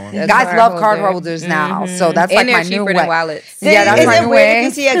 Yeah, Yeah, guys love card holder. holders now. So that's And like they're my new cheaper way. than wallets. Yeah, that's Is my it new weird if way.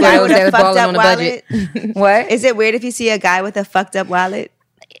 you see a For guy those with that a are fucked balling up on a wallet? budget. What? Is it weird if you see a guy with a fucked up wallet?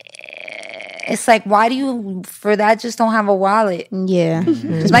 It's like, why do you for that just don't have a wallet? Yeah. Just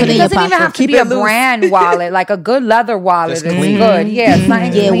Like put it in your doesn't even pocket. have to Keep be it a loose. brand wallet. Like a good leather wallet is Just clean. good. Yeah, it's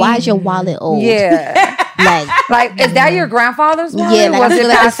not Yeah, clean. why is your wallet old? Yeah. Like, Like, is that your grandfather's wallet? Yeah, like, I was feel it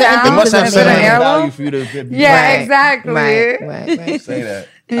like passed certain down? things It must have Was it an sentimental heirloom? value for you to get Yeah, Right, exactly. Right. say that.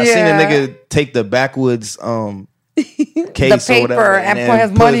 I seen a nigga take the backwoods case The or whatever, paper and then put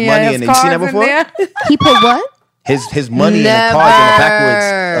his money in and it. his You seen that cards in before? there. he put what? His money and the Never. cards in the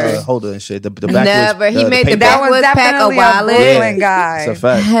backwoods holder and shit. The backwoods. Never. He made the paper. That was Backwards pack a definitely a wallet. Brooklyn guy. It's a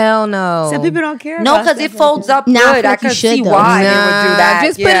fact. Hell no. Some people don't care. No, about because it stuff folds like up Nah, I good. feel I like you could should, see though. why they would do that.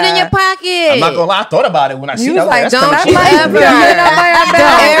 Just put it in your pocket. I'm not gonna lie. I thought about it when I You seen was it. like, That's don't dumb you shit. ever.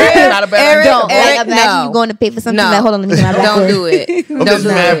 Eric, not a bad idea. Don't. Eric, Like, imagine no. you going to pay for something. No. Like, hold on, let me get my Don't backwoods. do it. Don't Don't do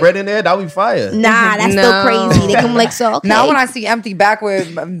mad it. bread in there. That would be fire. Nah, that's No. still crazy. They come like, so, okay. Now when I see empty backward,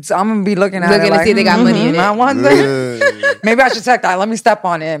 I'm gonna be looking at it Looking to like, see if they got money in it. I wonder. Maybe I should check that. Let me step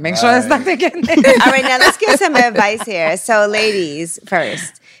on it. Make sure there's nothing in there. All right, now let's get some advice here. So, ladies,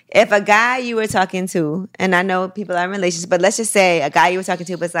 first, if a guy you were talking to, and I know people are in relationships, but let's just say a guy you were talking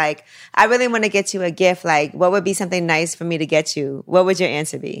to was like, I really want to get you a gift. Like, what would be something nice for me to get you? What would your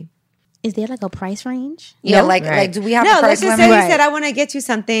answer be? Is there like a price range? Yeah, No? like Right. do we have No, a price let's just limit? say you said, I want to get you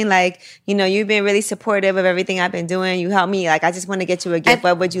something like, you know, you've been really supportive of everything I've been doing. You help me. Like, I just want to get you a gift.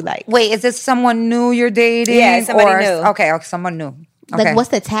 What would you like? Wait, is this someone new you're dating? Yeah, somebody or, new. Okay, someone new. Okay. Like, what's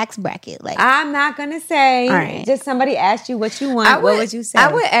the tax bracket? Like, I'm not going to say. All right. Just somebody asked you what you want. What would you say?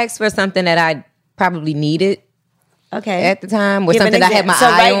 I would ask for something that I probably needed Okay. at the time, or Give an something that I had my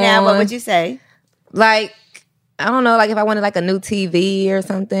example. eye So right now, what on. would you say? Like, I don't know, like if I wanted like a new TV or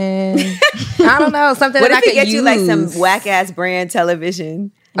something. I don't know, something What that I if he could get use. you like some whack ass brand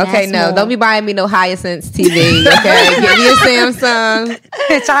television? Okay, That's no, more. don't be buying me no Hyacinth TV. Okay, get me a Samsung.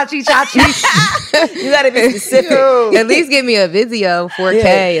 Chachi. You got to be specific. At least give me a Vizio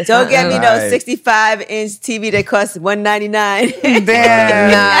 4K. or Don't get me something. no Right. 65-inch TV that costs $199.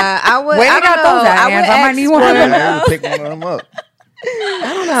 Damn. Nah, I would. Where I you got don't know. those at, I would Nance? I might ask need one. for- Yeah, we'll pick one of them up.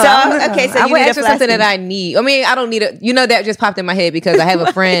 So okay, so I you would need a ask for something plastic. that I need. I mean, I don't need it. You know, that just popped in my head because I have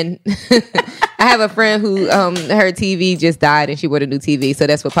a friend. I have a friend who her TV just died and she bought a new TV, so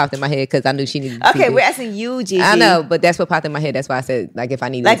that's what popped in my head because I knew she needed. Okay, TV. we're asking you, Gigi. I know, but that's what popped in my head. That's why I said like if I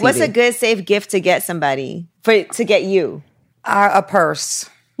needed Like, a TV. what's a good safe gift to get somebody to get you? A purse.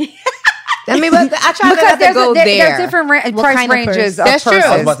 I mean, but I try Because not to go there. there's different price kind of ranges purse? of That's true. purses.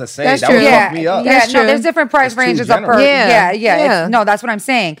 I was about to say That's that true. would Yeah, fuck me up. yeah, That's no, true. there's different price It's too ranges of generous. purse. Yeah. Yeah. Yeah. No, that's what I'm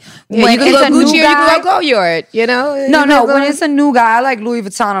saying. Yeah, When you can it's go a new Gucci or you guy- can go Goyard. You know? No, You no. can go- When it's a new guy, I like Louis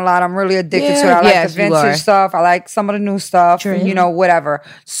Vuitton a lot. I'm really addicted to it. I like Yes, the you are. vintage stuff. I like some of the new stuff. You know, whatever.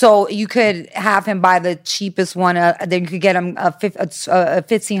 So you could have him buy the cheapest one. Then you could get him a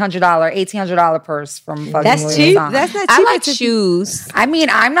 $1,500, $1,800 purse from fucking That's Louis cheap. Vuitton. That's not cheap. I like It's- shoes. I mean,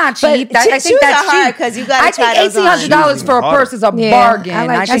 I'm not But cheap. I think shoes that's are hard cheap 'cause you gotta I try think those on. $1,800 for a Harder. purse is a Yeah, bargain. I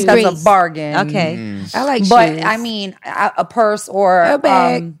like I think shoes. that's a bargain. Okay. I like But shoes. I mean, a purse or A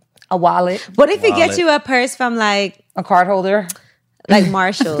bag. a wallet, What if he gets Wallet. you a purse from like a card holder.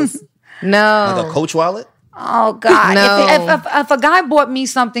 Marshalls? no. Like a Coach wallet? Oh God! No. If a guy bought me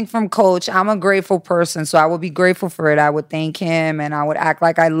something from Coach, I'm a grateful person, so I would be grateful for it. I would thank him, and I would act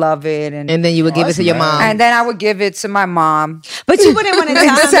like I love it, and And then you would give it that's to your nice. mom. and then I would give it to my mom. But you wouldn't want to tell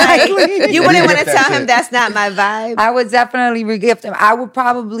him. Exactly. Like, you wouldn't want to That's tell him it. that's not my vibe. I would definitely re-gift him. I would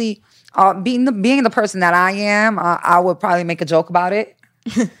probably, being the person that I am, I would probably make a joke about it.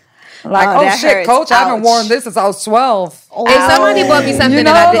 Like, Oh, oh that shit, hurts. Coach, I haven't Ouch. worn this since I was 12. If somebody bought me something You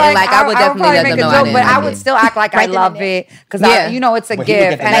know, that I didn't like, I would I definitely probably let make them a know I joke, didn't but I like would it. still act like I Right then love and there. it because Yeah. you know it's a But he would get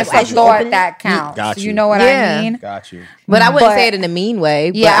gift the and next it's a as you thought open it. that counts. Got You you. know what Yeah. I mean? Got you. But I wouldn't But- say it in a mean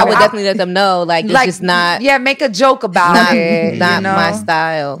way. But Yeah, I would I- definitely let them know, like, it's just not, Yeah, make a joke about not, it. not you know? my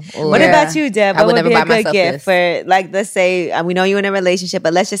style. What Or- about you, Deb? I What would would never be buy a good myself gift this. for, like, let's say we know you're in a relationship,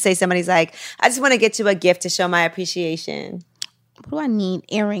 but let's just say somebody's like, I just want to get you a gift to show my appreciation. what do I need?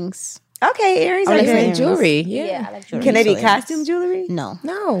 Earrings. Okay, earrings I are like good. earrings. Jewelry. Yeah. I like jewelry. Can they be So costume jewelry? No.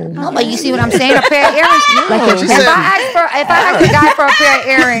 No. But you see what I'm saying? A pair of earrings. If I ask a guy for a pair of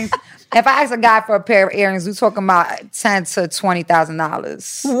earrings, if I ask a guy for a pair of earrings, we're talking about $10,000 to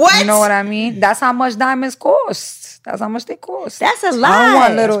 $20,000. What? You know what I mean? That's how much diamonds cost. That's how much they cost. That's a lot. I don't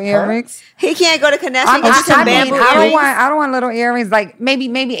want little earrings. He can't go to Canessa and get you some bamboo earrings. I don't want little earrings. Like maybe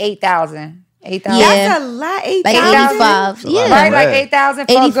 8,000. 8,000. Yeah. That's a lot. 8,000. Like 85. Yeah. Right, like 8,000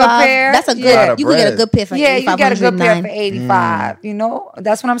 for a good pair. That's a good. Yeah. You can get a good pair for Yeah, you get a good pair for 85. 85. You know,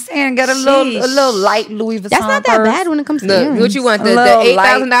 that's what I'm saying. Get a little light Louis Vuitton. That's not that purse. bad when it comes to Look, earrings. what you want? The little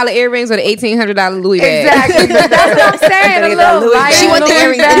 $8,000 earrings or the $1,800 Louis bag? Exactly. That's what I'm saying. A little Louis light bag. She want the Louis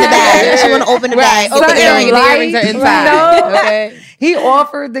earrings in the bag. She want to open the bag. Open Open the the earring and the light, earrings are you inside. know? Okay. He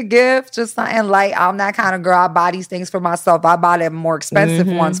offered the gift, just something light. I'm that kind of girl. I buy these things for myself. I buy the more expensive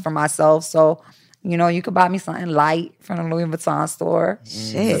ones for myself. So, you know, you could buy me something light from the Louis Vuitton store.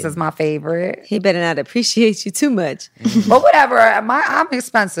 This is my favorite. He better not appreciate you too much. But whatever. I'm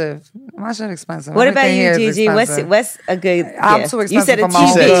expensive. My shit expensive. What about Everything you, here is Gigi? expensive. What's a good I'm gift? too You expensive said a for my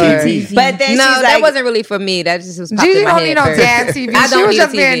own TV. good. But then No, she's that like, wasn't really for me. That just was popped Gigi in my don't head need no first. damn TV. I She don't was need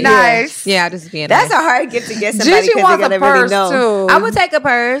just a being TV. nice. Yeah, just being that's nice. a hard gift to get somebody Gigi because they wants gotta a really purse know. too. I would take a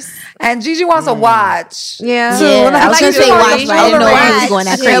purse. And Gigi wants a watch. Yeah. Too. Yeah, I was Like, gonna Gigi say wants watch, a but I didn't know jewelry. where he was going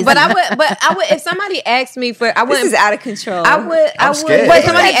that crazy. Yeah, but I would. If somebody asked me for, I This wouldn't. is out of control. I would. I'm scared. But If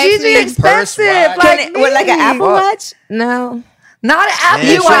somebody is asked Gigi me, expensive? watch. Can it, with like an Apple Watch? no. Not an Apple Man,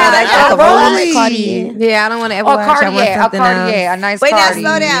 Watch. she want like a a Rolex. Cartier. Yeah, I don't want to ever watch. I want A something Cartier, else. a nice Wait, now Cartier.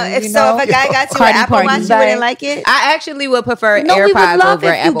 slow down. If you so, know? if a guy got you an Cardi Apple party. Watch, you wouldn't like it? I actually would prefer No, we would AirPods love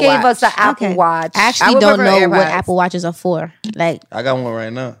over if you Apple gave Watch. us an Apple Okay. Watch. I I actually would don't prefer know what AirPods. Apple Watches are for. Like I got one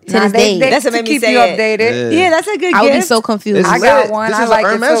right now. to this day. That's what to made me keep say you it. updated. Yeah, that's a good I would be gift. so confused. This I is got lit. one. This I is like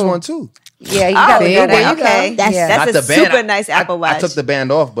an it Hermes too. one too. Yeah, you Oh, got the there good one. you go. Okay. That's- Yeah. That's Not a the band. super nice Apple Watch. I took the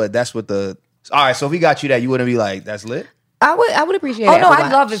band off, but that's what the. All right, so if we got you that, you wouldn't be like, that's lit. I would appreciate. Oh an no, Apple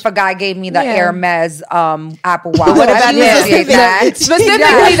I'd love Watch. if a guy gave me the Yeah. Hermes Apple Watch. what about I the appreciate that.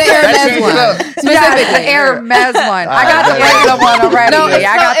 Specifically the Hermes one. Yeah, the Hermes one. I got the regular one already. No,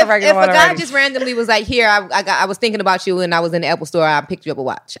 I got the regular one if a guy already. just randomly was like, "Here, I was thinking about you, and I was in the Apple store. I picked you up a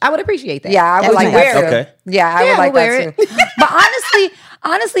watch." I would appreciate that. Yeah, I would That's like nice. that too. Okay. Yeah, I Yeah, would like we'll wear that too. But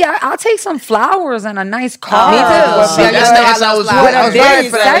honestly, I'll take some flowers and a nice car. Me too. With See, a that's good- the answer I was with I a was good ready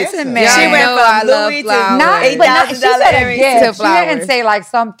for that. sentiment. Yeah, She I went know from I love Louis to flowers. Not, $8,000 but not, she said a earrings gift. to She didn't flowers. say like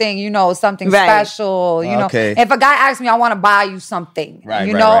something, something Right. special. You know, Okay. if a guy asks me, I want to buy you something. Right,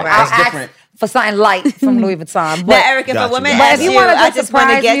 you right, know, right. I'll That's ask different. for something light from Louis Vuitton. Now, But, Eric, if a Got you, woman got but you. if asks you you, want to I just just want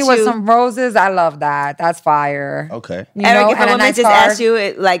to surprise get me with you. some roses, I love that. That's fire. Okay. You Eric, know, if a and woman nice just card. asked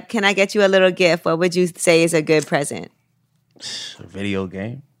you, like, can I get you a little gift? What would you say is a good present? A video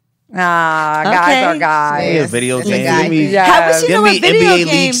game. Nah, Okay. guys are guys. Yeah, a video It's a game. guy. Give me, Yeah. How would she give know me a video NBA game?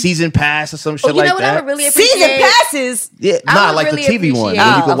 League season pass or some shit Oh, you like know what I that. would really appreciate? Season passes. Yeah, I nah, would like really the TV one. appreciate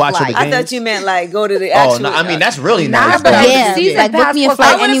Where you could a watch all the flight. games. I thought you meant like go to the Oh actual. no, I mean that's really Nah, nice. but though. Yeah, season like book pass me a was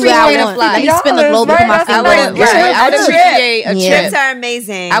flight like anywhere I $300 want. Let me $300, spin the globe right? with my That's feet a on. nice Yeah. gift. I would appreciate a Yeah. Trips are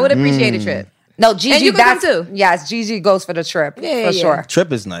amazing. I would appreciate a trip. No, Gigi, And you can come too. Yes, Gigi goes for the trip Yeah, for yeah. sure.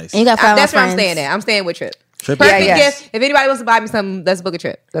 Trip is nice. And you got five That's where I'm friends. staying at. I'm staying with Trip. Trip Perfect is Yeah, nice. yes. gift. If anybody wants to buy me something, let's book a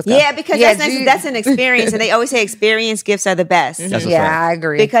trip. Let's go. Yeah, because Yeah, that's nice. Gigi- That's an experience, and they always say experience gifts are the best. That's a Yeah, fact. I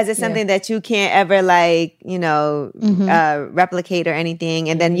agree. Because it's something that you can't ever replicate or anything,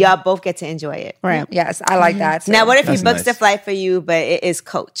 and then y'all both get to enjoy it. Right. Yes, I like that. Too. Now, what if he That's books nice. the flight for you, but it is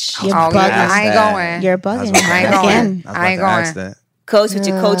Coach? You're Oh, bugging. yeah, I ain't That's going. You're bugging. I ain't going. Again. I ain't going. That. Coach with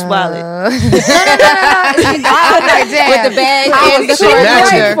your Coach wallet. I was like, damn. With the bag I and was the too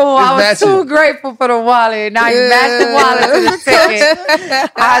furniture. grateful. I was Matching. too grateful for the wallet. Now you match the wallet to the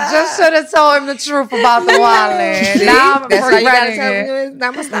ticket. I just should have told him the truth about the wallet. Now I'm That's why you gotta regretting tell it. me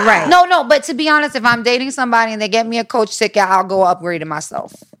not my style. Right. No, but to be honest, if I'm dating somebody and they get me a Coach ticket, I'll go upgrade it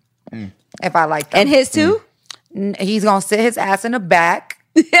myself. If I like them. And his too? He's gonna sit his ass in the back.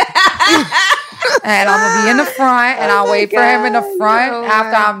 And I'm gonna be in the front, and I'll wait for him in the front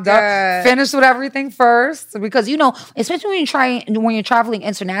after I'm done. Finish with everything first, because especially when you're traveling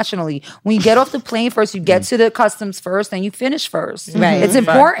internationally, when you get off the plane first, you get to the customs first, and you finish first. Right. It's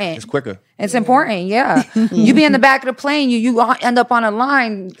important. It's quicker. It's important. Yeah, you be in the back of the plane, you end up on a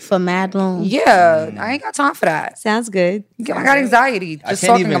line. For mad long. Yeah, I ain't got time for that. Sounds good. I got anxiety I just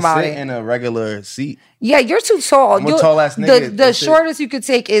can't talking even about sit it. in a regular seat. Yeah, you're too tall. I'm a tall-ass nigga. The That's it. shortest you could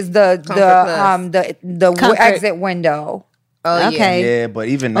take is the Comfort. exit window. Oh, Okay. Yeah, but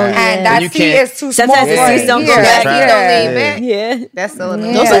even that. And you that seat can't- is too small. Sometimes the for seats don't you. go back. Don't lean back. Yeah. That's so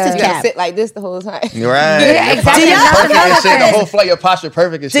annoying. Those seats is You gotta cap. sit like this the whole time. Right. Yeah, Your exactly. posture That's perfect and another shit. The thing. whole flight, your posture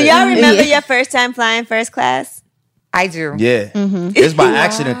perfect and Do shit. y'all remember your first time flying first class? I do. Yeah, it's by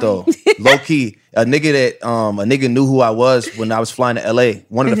accident though. Low key, a nigga knew who I was when I was flying to LA.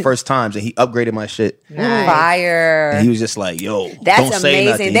 One of the first times, and he upgraded my shit. Nice. Fire. And he was just like, "Yo, That's don't say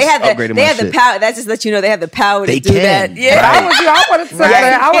nothing." amazing. They have the shit. power. That just lets you know they have the power They to do can. that. Yeah. If I was you, I would have took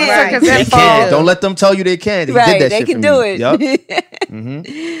that. I would have took his They info. can. Don't let them tell you they can. He Right, did that they shit can for do me. it.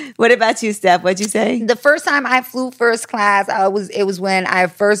 Yup. What about you, Steph? What'd you say? The first time I flew first class, it was when I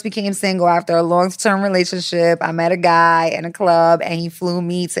first became single after a long-term relationship. I met a guy in a club, and he flew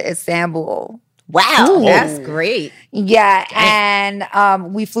me to Istanbul. Wow. That's great. Yeah,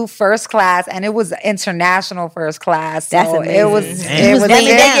 and we flew first class, and it was international first class. So That's amazing. It was That means they give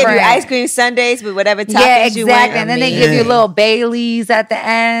you different. ice cream sundaes with whatever toppings Yeah, you exactly. want. And then they give you little Baileys at the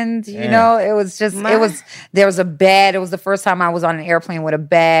end. You know, it was just there was a bed. It was the first time I was on an airplane with a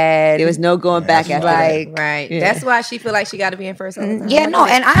bed. There was no going back after that. Right. That's why she feel like she got to be in first all the time. Yeah, no,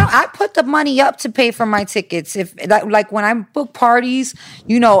 and I put the money up to pay for my tickets. If like when I book parties,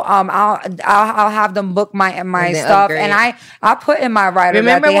 you know, I'll have them book my then stuff, upgrade. and I put in my rider.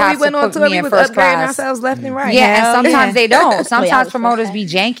 Remember that they when have we went to on put tour, me we in was first upgrading class. ourselves left and right. Yeah, and sometimes they don't. I Sometimes was promoters first be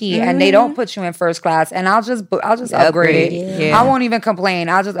janky and they don't put you in first class. And I'll just upgrade it. Yeah. I won't even complain.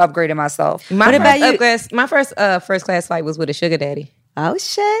 I'll just upgrade it myself. My What about you? My first first class flight was with a sugar daddy. Oh,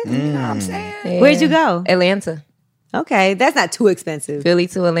 shit. You know what I'm saying? Yeah. Where'd you go? Atlanta. Okay. That's not too expensive. Philly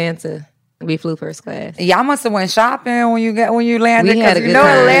to Atlanta. We flew first class. Y'all must have went shopping when you landed. We had a Because good you know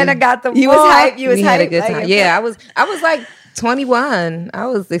time. Atlanta got the You was book. hype. You was We hype. had a good Like, time. Yeah, I was like 21. I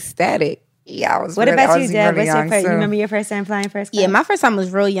was ecstatic. Yeah, I was. What really, about I you, was Deb? really What's your young, first? too. You remember your first time flying first class? Yeah, my first time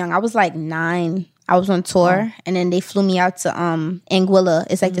was real young. I was like 9. I was on tour, and then they flew me out to Anguilla.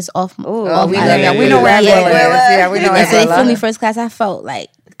 It's like this off. Oh, we island. love that. We know where Yeah. Anguilla is. Yeah, we know And so they flew Anguilla. me first class. I felt like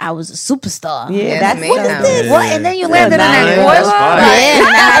I was a superstar. Yeah, That's that's amazing. what is this? What? And then you landed in nice. Anguilla? That's fire. Yeah, and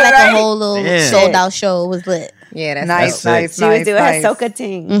I had like a whole little Damn. sold out show. It was lit. Yeah, that's Nice, dope. nice, She was doing nice. her soca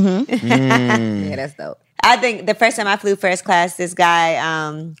ting. Yeah, that's dope. I think the first time I flew first class, this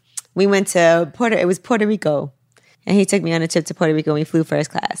guy, we went to Puerto Rico. And he took me on a trip to Puerto Rico and we flew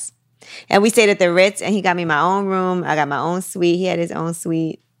first class. And we stayed at the Ritz and he got me my own room. I got my own suite. He had his own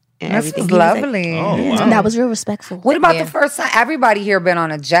suite and This everything. is He was like, lovely. Oh, wow. And that was real respectful. What about Yeah. the first time? Everybody here been on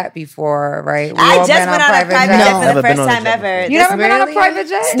a jet before, right? We I all just been went on a private jet No. for Never the been first on a time jet ever. You This- never been on a Really? private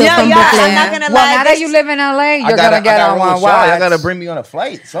jet? Still No, from y'all, Brooklyn. I'm not going to Well, lie. now that you live in LA, you're gonna get on one Y'all watch. gotta bring me on a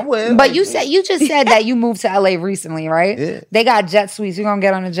flight somewhere. But you just said that you moved to LA recently, right? Yeah. They got jet suites. You're gonna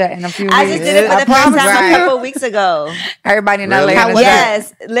get on a jet in a few I weeks. just did it for the first promise time you. a couple weeks ago. Everybody in Really? LA How on a was jet.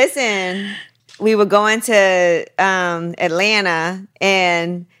 Yes. Listen, we were going to Atlanta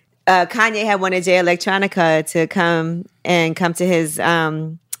and Kanye had wanted Jay Electronica to come to his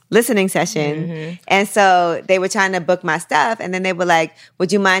listening session. And so they were trying to book my stuff. And then they were like,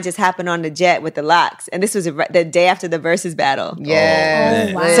 would you mind just hopping on the jet with the Locks? And this was the day after the Versus battle. Yeah.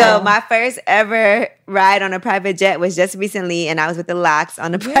 Oh, wow. So my first ever ride on a private jet was just recently, and I was with the Locks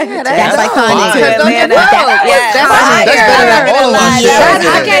on a private jet. That's dope. iconic. To Fire. Atlanta. Yes, Yeah. fire. That's better than all of our shit. That was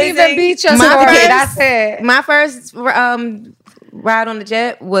I can't even amazing. beat your My story. first- That's it. My first ride on the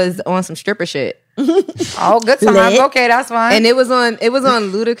jet was on some stripper shit. Oh, good time. Lit. Okay, that's fine. And it was on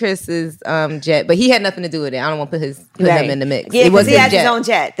Ludacris's jet, but he had nothing to do with it. I don't want to put Right. him in the mix. Yeah, it was because he has his own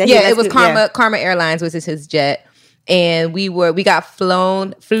jet. that he Yeah, lets it was people- yeah. Karma Airlines, which is his jet, and we got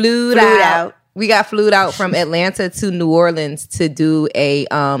flued Flued out. out. We got flued out from Atlanta to New Orleans to do a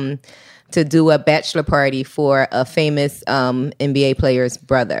bachelor party for a famous NBA player's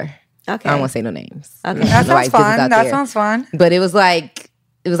brother. Okay. I don't want to say no names. Okay. that sounds Like, fun. out That there. sounds fun. But it was like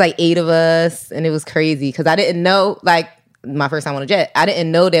 8 of us, and it was crazy because I didn't know, like, my first time on a jet, I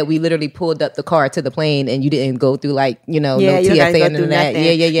didn't know that we literally pulled up the car to the plane and you didn't go through Yeah, no you TSA gotta go and through that.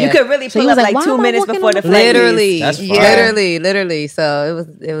 nothing. Yeah. You could really So pull you up was like, like why 2 am I minutes walking before on the the flight Literally, leaves. That's fire. literally. So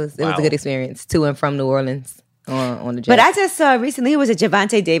it was Wow. a good experience to and from New Orleans on the jet. But I just saw recently, it was a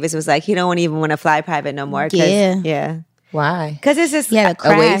Javante Davis was like, he don't even want to fly private no more. Yeah. Why? Because it's just, Yeah, the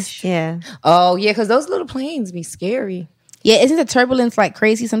crash. waste. yeah. Oh yeah, because those little planes be scary. Yeah, isn't the turbulence like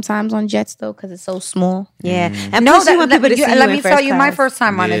crazy sometimes on jets though? Because it's so small. Yeah. And No, plus you want people to see let you me in tell first you my class. first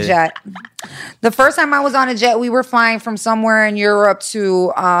time on a Yeah. jet. The first time I was on a jet, we were flying from somewhere in Europe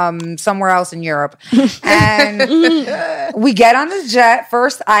to somewhere else in Europe. And we get on the jet.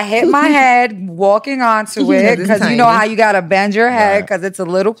 First, I hit my head walking onto it It's because you know tiny. how you got to bend your head Right. because it's a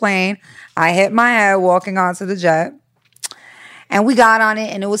little plane. I hit my head walking onto the jet. And we got on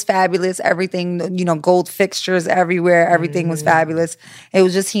it and it was fabulous. Everything, gold fixtures everywhere. Everything was fabulous. It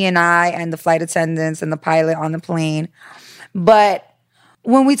was just he and I and the flight attendants and the pilot on the plane. But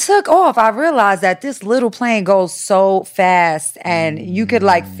when we took off, I realized that this little plane goes so fast and you could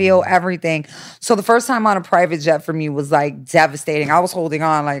like feel everything. So the first time on a private jet for me was like devastating. I was holding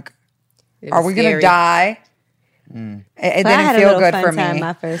on like, are we going to die? It didn't feel good for me.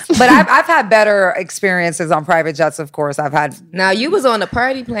 But I've had better experiences on private jets, of course. I've had. Now, you was on a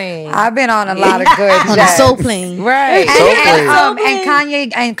party plane. I've been on a lot of good jets. On a soul plane. Right.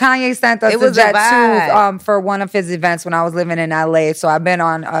 And Kanye sent us a jet too for one of his events when I was living in LA. So I've been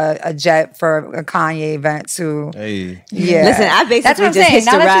on a jet for a Kanye event too. Hey. Yeah. Listen, I basically That's what I'm just saying.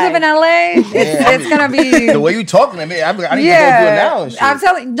 Now that you live in LA, it's gonna be the way you talking to me. I need to go do it now. And shit. I'm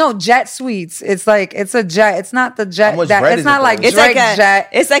telling you, no, jet suites. It's like it's a jet. It's not the jet that it's not like it's Drake's like a jet.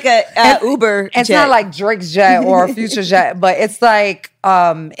 It's like a Uber. It's jet. not like Drake's jet or a Future jet, but it's like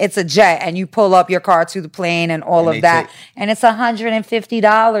it's a jet, and you pull up your car to the plane and all of that, and it's $150,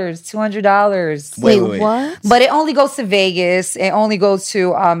 $200. Wait, what? But it only goes to Vegas. It only goes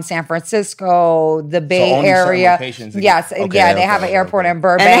to San Francisco, the Bay only certain Area. locations Yes, they have an airport in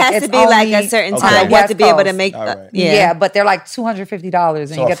Burbank. And it has to be like a certain time. You have to be able to make. Yeah, but they're like $250, and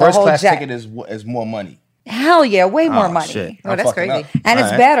So you a get the first whole class jet. ticket is more money. Hell yeah, way more money. Shit. Oh, that's crazy. Up. And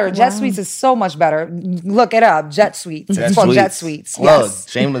it's better. Jet Suites is so much better. Look it up. Jet Suites. It's called Jet Suites. Plug. Yes.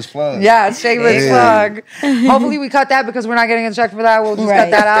 Shameless plug. Yeah, shameless plug. Hopefully we cut that because we're not getting a check for that. We'll just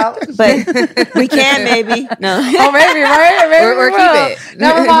cut that out. But we can maybe. No. Oh, maybe, right? Maybe Or we keep will. it.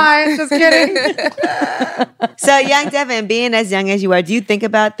 Never mind. Just kidding. So, young Devin, being as young as you are, do you think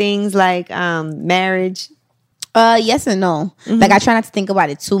about things like marriage? Yes and no. Like I try not to think about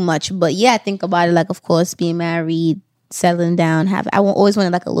it too much, but yeah, I think about it. Like, of course, being married, settling down. Always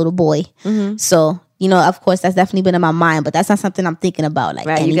wanted like a little boy. So of course, that's definitely been in my mind, but that's not something I'm thinking about. Like,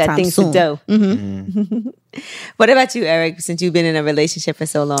 Right, you got things soon. to do. What about you, Eric? Since you've been in a relationship for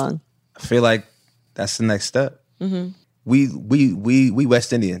so long, I feel like that's the next step. We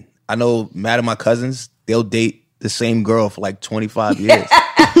West Indian. I know mad at my cousins, they'll date the same girl for like 25 years.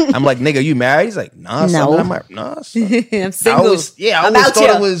 I'm like, nigga, you married? He's like, nah, son, I'm married. Nah, son. I'm single. I always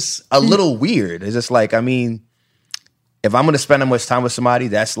thought it was a little weird. It's just like, I mean, if I'm gonna spend that much time with somebody,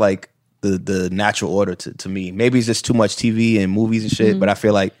 that's like the natural order to me. Maybe it's just too much TV and movies and shit, but I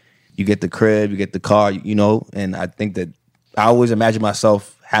feel like you get the crib, you get the car, and I think that I always imagine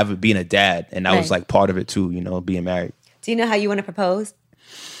myself being a dad, and that was like part of it too, being married. Do you know how you want to propose?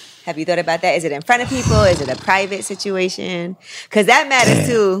 Have you thought about that? Is it in front of people? Is it a private situation? Because that matters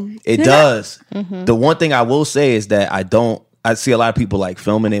too. It does. The one thing I will say is that I see a lot of people like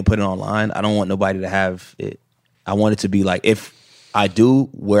filming it and putting it online. I don't want nobody to have it. I want it to be like, if I do,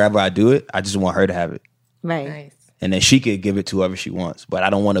 wherever I do it, I just want her to have it. Right. Nice. And then she could give it to whoever she wants. But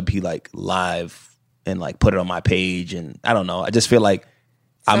I don't want to be like live and like put it on my page. And I don't know. I just feel like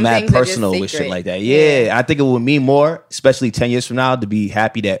I'm mad personal with shit like that. Yeah. I think it would mean more, especially 10 years from now, to be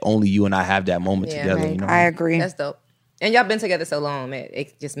happy that only you and I have that moment together. Right. I agree. That's dope. And y'all been together so long, man.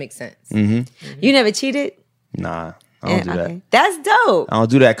 It just makes sense. You never cheated? Nah, I don't do that. That's dope. I don't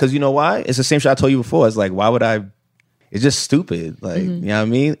do that because you know why? It's the same shit I told you before. It's like, why would I? It's just stupid. Like, you know what I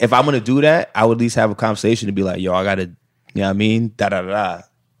mean? If I'm going to do that, I would at least have a conversation to be like, yo, I got to, you know what I mean? Da-da-da-da.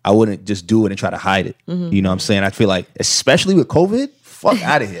 I wouldn't just do it and try to hide it. You know what I'm saying? I feel like, especially with COVID, fuck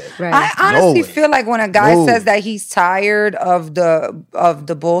out of here. Right. I honestly No way. feel like when a guy No. says that he's tired of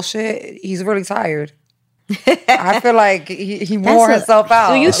the bullshit, he's really tired. I feel like he wore himself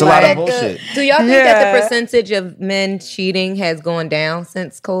out. Do you It's a lot of think bullshit. do y'all think that Yeah. the percentage of men cheating has gone down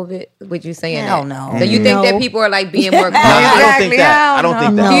since COVID? Would you saying Hell that? no. So you think that people are like being more No, cautious? I don't Exactly. think that. I don't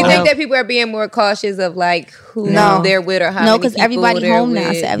think that. Do you No. think that people are being more cautious of like who No. they're with or how No, many because people everybody they're home now,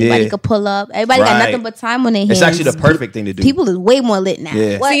 with? so everybody Yeah. could pull up. Everybody got Right. nothing but time on their hands. It's actually the perfect thing to do. People is way more lit now.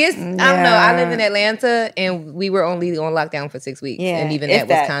 Yeah. See, I don't know. I live in Atlanta, and we were only on lockdown for 6 weeks, Yeah, and even if that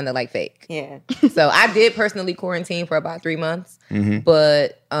was that. kind of like fake. Yeah. So I did personally quarantine for about 3 months,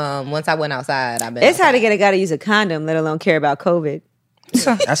 but once I went outside, I've been. It's hard to outside. get a guy to use a condom, let alone care about COVID.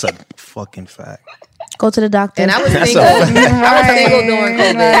 That's a fucking fact. Go to the doctor. And I was That's single. a- I was single during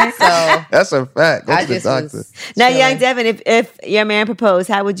COVID, so That's a fact. Go I to the just doctor. was. Now, chilling. young Devin, if your man proposed,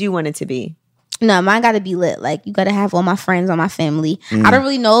 how would you want it to be? No, mine got to be lit. Like, you got to have all my friends, all my family. I don't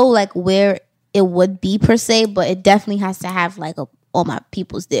really know like where it would be per se, but it definitely has to have like all my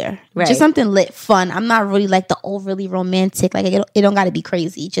peoples there. Right. Just something lit, fun. I'm not really like the overly romantic. Like, it don't got to be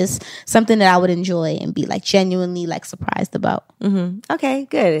crazy. Just something that I would enjoy and be like genuinely like surprised about. Okay,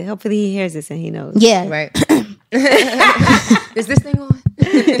 good. Hopefully he hears this and he knows. Yeah. Right. Is this thing on?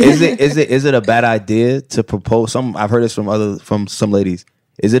 Is it a bad idea to propose? I've heard this from some ladies.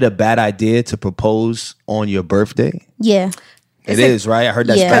 Is it a bad idea to propose on your birthday? Yeah. It is, right? I heard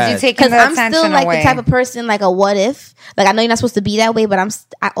that's Yeah. Because you bad. take Because the I'm attention still like away. the type of person, like a what if. Like I know you're not supposed to be that way, but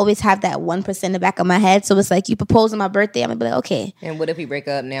I always have that 1% in the back of my head. So it's like you propose on my birthday, I'm gonna be like, okay. And what if we break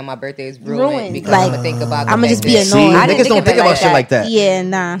up now? My birthday is ruined, Ruined. because Like, I'm gonna think about. I'ma just be See, annoyed. I didn't niggas don't think think of it about like shit that. like that. Yeah,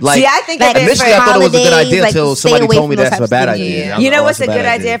 nah. Like, See, I think like, of it initially, I thought it was a good holidays, idea like, until stay somebody away told me from those that's a types bad of idea. things. I was You know like, oh, what's a that's good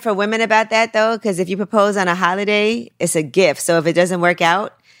bad idea for women about that though? Because if you propose on a holiday, it's a gift. So if it doesn't work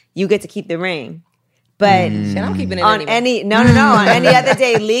out, you get to keep the ring. But Shit, I'm keeping it on anyway. on any other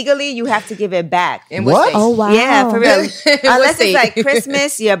day legally, you have to give it back. In What? state? Oh wow. Yeah, for real. Unless state? it's like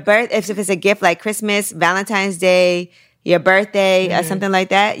Christmas, your birth. If it's a gift like Christmas, Valentine's Day, your birthday, or something like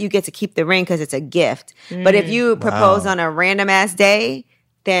that, you get to keep the ring because it's a gift. But if you propose on a random ass day,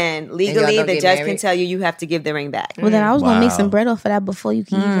 then legally don't the get judge can married? tell you have to give the ring back. Well, then I was gonna make some Wow. bread off of that before you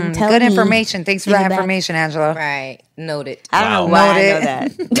can even tell Good me. information. Thanks for Give that it back. information, Angela. Right, noted. I don't know Wow. why I know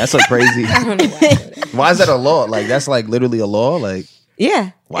Noted. that. That's like crazy. Why is that a law? Like, that's like literally a law? Like, Yeah,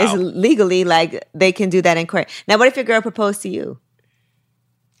 Wow. it's legally like they can do that in court. Now, what if your girl proposed to you?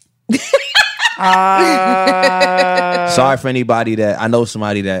 sorry for anybody that, I know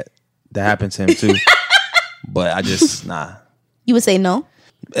somebody that happened to him too. But I just, nah. You would say no.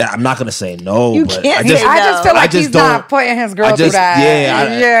 I'm not gonna say no, You but can't I just, say I just feel I like just he's not don't- putting his girl I just, through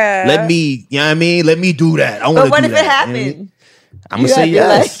that. yeah, let me, you know what I mean? Let me do that. I want to But do what if that. it happened? I'm gonna You say gotta be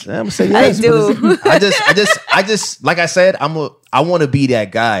yes. like, I'm gonna say I yes. do. but I just, like I said, I want to be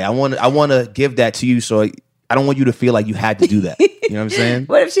that guy. I want to give that to you. So I don't want you to feel like you had to do that. You know what I'm saying?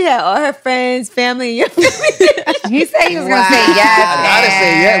 What if she had all her friends, family, and your He said he was going to Wow. say yes. I gotta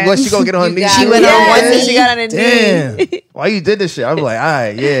say yeah. What, she gonna get on her You knees? got She went on one knee. She got on her Damn. knee. Why you did this shit? I'm like, all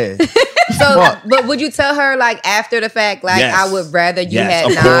right, yeah. So, Fuck. but would you tell her like after the fact, like Yes. I would rather you Yes, had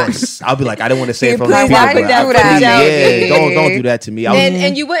of not, course. I'll be like, I didn't want to say it Can from you the please people, not but put that I- footage out? yeah, don't do that to me.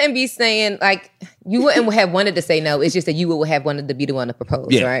 and you wouldn't be saying like you wouldn't have wanted to say no. It's just that you would have wanted to be the one to propose,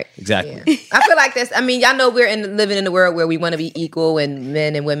 Yeah, right? exactly. Yeah. I feel like this. I mean, y'all know we're living in a world where we want to be equal, and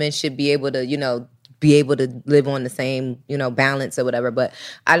men and women should be able to, live on the same, balance or whatever. But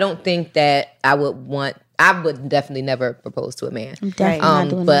I don't think that I would definitely never propose to a man. I'm definitely not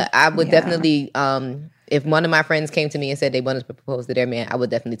doing But that. I would definitely, if one of my friends came to me and said they wanted to propose to their man, I would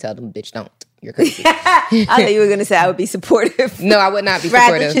definitely tell them, bitch, don't. You're crazy. I thought you were gonna say I would be supportive. No, I would not be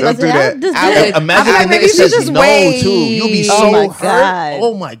Rather supportive. she Don't was do like, that. oh, this- I this- would- Imagine feel like the maybe nigga she says just no wait. too. You'll be Oh so my hurt. God.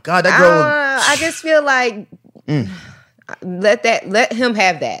 Oh my God, that girl. I just feel like let him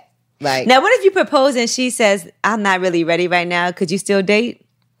have that. Like Now, what if you propose and she says, "I'm not really ready right now. Could you still date?"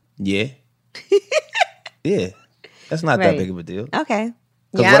 Yeah. Yeah. That's not Right. that big of a deal. Okay.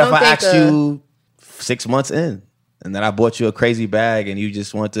 Because Yeah, I what don't if I think, asked you 6 months in and then I bought you a crazy bag and you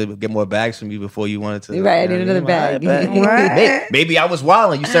just wanted to get more bags from me before you wanted to? Right, I you know need what another bag. mean? Right. Maybe I was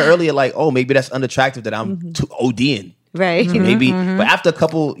wild and you said earlier, like, oh, maybe that's unattractive that I'm too ODing. Right. Maybe. But after a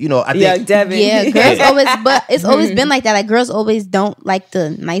couple, I Yeah, think. Devin. Yeah, girls always, but it's always been like that. Like girls always don't like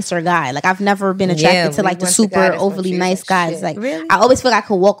the nicer guy. Like I've never been attracted Yeah, to we like the want the guy super that's gonna overly treat nice us guys. shit. Like Really? I always feel like I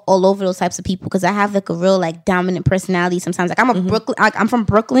could walk all over those types of people because I have like a real like dominant personality. Sometimes like I'm from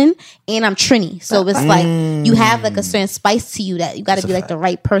Brooklyn and I'm Trini, so it's like you have like a certain spice to you that you got to be like the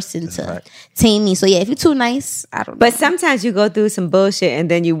right person to tame me. So yeah, if you're too nice, I don't know. But sometimes you go through some bullshit and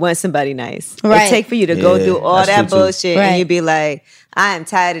then you want somebody nice. Right. It take for you to go Yeah, through all that's that true, too. bullshit Right. and you be like, I am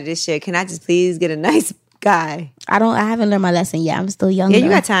tired of this shit. Can I just please get a nice guy? I haven't learned my lesson yet. I'm still young. Yeah, you though.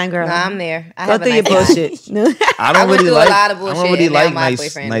 got time, girl. Nah, I'm there. I Go have a through your nice guy. bullshit. No. I don't I went really through like. a lot of I bullshit. don't really and now like my nice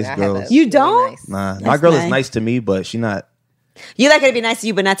boyfriend, I have a girls. You really don't? nice- Nah, my That's girl is nice. nice to me, but she not. You like her to be nice to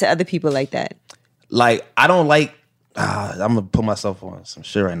you, but not to other people like that. Like, I don't like. I'm gonna put myself on some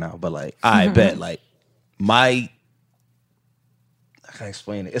shit right now, but like, I bet like I can't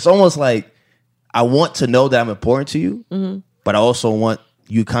explain it. It's almost like I want to know that I'm important to you, but I also want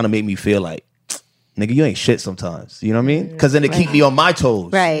you kind of make me feel like, nigga, you ain't shit sometimes. You know what I mean? Because then it keep me on my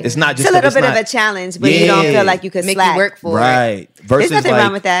toes. Right. It's not just It's a that little bit not- of a challenge, but you don't Yeah. feel like you could Make slack. you work for it. Right. Versus nothing like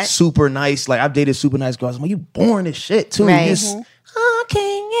wrong with that. super nice. Like I've dated super nice girls. I'm like, you boring as shit too. Right. You just, oh,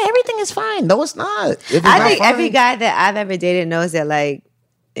 okay, yeah, everything is fine. No, it's not. If it's I not think fine- every guy that I've ever dated knows that like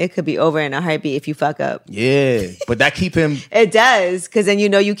it could be over in a heartbeat if you fuck up. Yeah, but that keep him. It does, because then you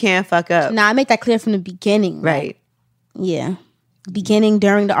know you can't fuck up. Nah, I make that clear from the beginning. Like, Right. yeah. Beginning,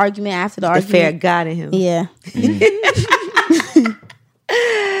 during the argument, after the The argument. fear of God in him. Yeah.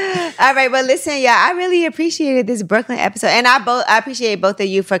 All right, well, listen, y'all. I really appreciated this Brooklyn episode, and I appreciate both of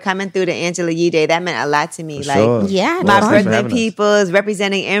you for coming through the Angela Yee Day. That meant a lot to me. For like, sure. Yeah, my Well, thanks for Brooklyn having us. peoples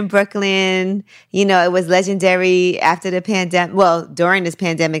representing in Brooklyn. You know, it was legendary after the pandemic. Well, during this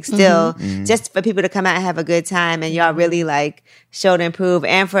pandemic, still, just for people to come out and have a good time, and y'all really like showed and prove,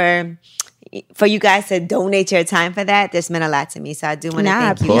 and for for you guys to donate your time for that, this meant a lot to me. So I do want to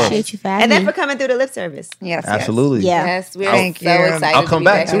I thank you guys. appreciate you for having And then me. for coming through the lip service. Yes, Absolutely. Yeah. Yes, we're Thank so you. excited I'll come to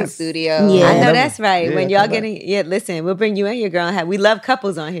be back, back in too. the studio. Yeah. I know Never- that's right. Yeah, when come y'all back. getting, listen, we'll bring you and your girl and have, we love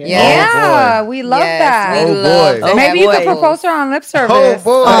couples on here. Yeah, boy. we love Yes, that. we Oh, love boy. to Maybe have you could couples. propose to her on lip service. Oh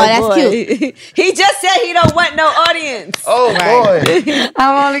boy. Oh, that's Boy. cute. He just said he don't want no audience. Oh boy.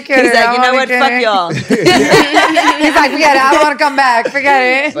 I'm only kidding. He's like, you I'm know only what? kidding. Fuck y'all. He's like, forget it. I don't want to come back.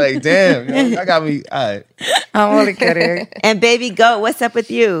 Forget it. Like damn, I got me. All right. I'm only kidding. And Baby Goat, what's up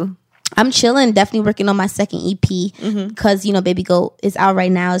with you? I'm chilling, definitely working on my second EP because, Baby Goat is out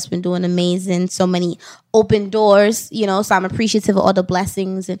right now. It's been doing amazing. So many open doors, so I'm appreciative of all the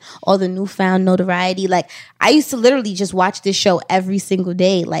blessings and all the newfound notoriety. Like, I used to literally just watch this show every single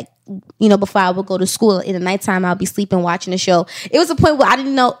day. Like, before I would go to school in the nighttime, I'll be sleeping watching the show. It was a point where I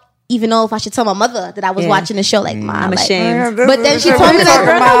didn't even know if I should tell my mother that I was watching the show. Like, Mom, I'm like, ashamed. but then she told me, like,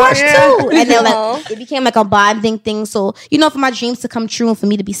 girl, I watch too. And then, like, it became like a bonding thing. So, for my dreams to come true and for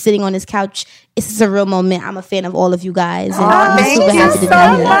me to be sitting on this couch, this is a real moment. I'm a fan of all of you guys. And I'm Thank super you happy so to be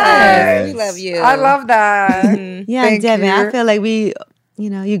here. much. We love you. I love that. Yeah, Thank Devin, you. I feel like we,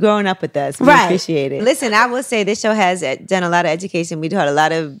 you're growing up with us. We Right. appreciate it. Listen, I will say this show has done a lot of education. We taught a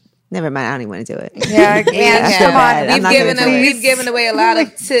lot of, never mind, I don't even want to do it. Yeah, and I feel come bad. on. I'm not gonna do it. We've given away a lot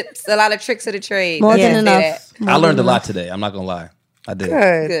of tips, a lot of tricks of the trade. More Yeah. than Say enough. I learned a lot today. I'm not gonna lie. I did.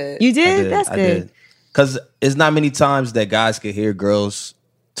 Good. Good. You I did? did. That's I good. did. Because it's not many times that guys can hear girls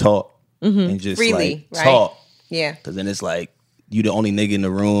talk and just Freely, like right? talk. Yeah. Because then it's like you the only nigga in the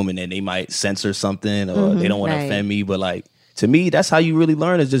room, and then they might censor something or they don't want right. to offend me. But like to me, that's how you really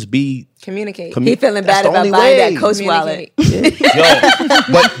learn is just be. Communicate. He feeling That's bad the about only buying way. that Coach wallet. Communicate.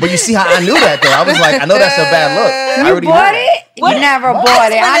 Yo, but you see how I knew that though. I was like, I know that's a bad look. I already knew Bought that. it? You never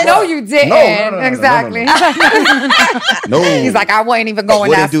bought it. I know you didn't. No. Exactly. No, He's like, I wouldn't even go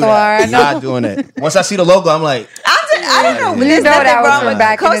in that wouldn't do store. that. No. Not doing it. Once I see the logo, I'm like, I don't know. You There's know nothing that was wrong from with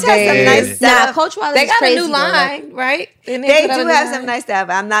back in Coach the has some day. nice Nah, stuff. Coach Wallace They is got crazy, a new though. Like, line, right? Didn't They put out do a new have line? some nice stuff.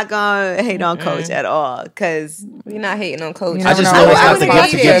 I'm not going to hate on Coach at all because We're not hating on Coach. I just No, know I that's not wouldn't the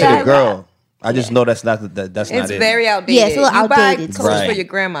gift to go give to there. the girl. I just know that's not that's not It's it. very outdated. Yeah, it's a little you outdated. buy Coach Right. for your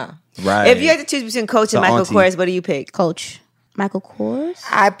grandma. Right. if you had to choose between Coach and The Michael auntie. Kors, what do you pick? Coach. Michael Kors?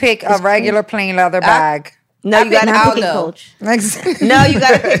 I pick a regular plain leather bag. No, you got pick to I'm pick. picking Aldo. Coach. No, you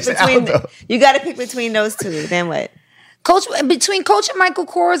got to pick It's between. Aldo. You got to pick between those two. Then what? Coach, between Coach and Michael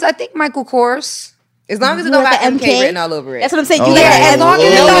Kors, I think Michael Kors. As long as it You don't like got the MK MK? written all over it. That's what I'm saying. Oh, You like yeah, the as long as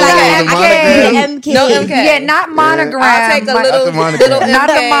MK. it don't like got the MK. MK. No MK. Yeah, not monogram. I'll take a but- little, Not the monogram. little Not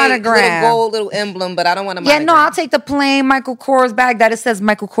the MK, monogram. little gold, little emblem, but I don't want a Yeah, monogram. no, I'll take the plain Michael Kors bag that it says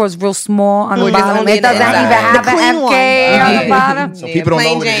Michael Kors real small on the Which is bottom. only It in the doesn't even inside. have The an clean MK one. on Yeah. the bottom. So people don't know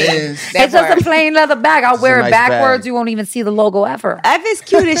plain what it Jane. is. That It's just part. a plain leather bag. I'll wear a it nice backwards. bag. You won't even see the logo ever. If it's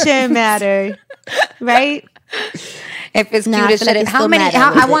cute, it shouldn't matter, right? If it's Nah, cute I as feel like shit. it's How still many? mad a I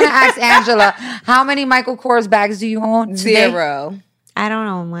little want to ask Angela, how many Michael Kors bags do you own? today? 0. I don't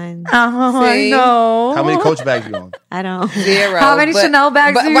own one. Oh, I See? know. How many Coach bags you on? I don't. 0. How many Chanel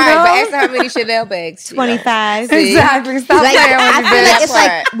bags but, do you right, know? but ask her how many Chanel bags. 25. See? Exactly. Stop Like, playing with I me, feel bitch. like it's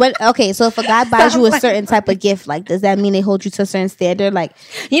That like when okay, so if a guy buys you a certain type of gift, like does that mean they hold you to a certain standard? Like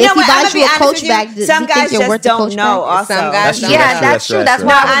You if know he what? I'm buys gonna you be a honest Coach with you. bag, does Some he think guys you're just worth the don't Coach know. bag? Also, Some guys That's don't true. Yeah, know. that's true. That's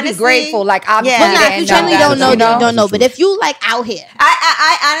why I would be Honestly, grateful. Like, obviously, yeah. Well, nah, if you generally don't know, That's you don't know. true. But if you like out here,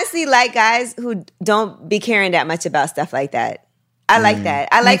 I honestly like guys who don't be caring that much about stuff like that. I like that.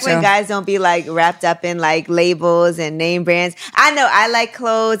 I like when too. guys don't be like wrapped up in like labels and name brands. I know I like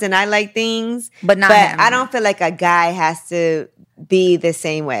clothes and I like things, But not him. I don't feel like a guy has to be the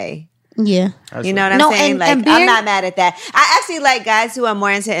same way. yeah. You know what I'm No, saying? and- Like and being- I'm not mad at that. I actually like guys who are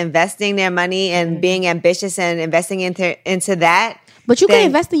more into investing their money and being ambitious and investing into that. But you can Then-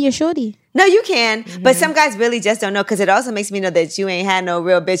 invest in your shorty. No, you can. But some guys really just don't know because it also makes me know that you ain't had no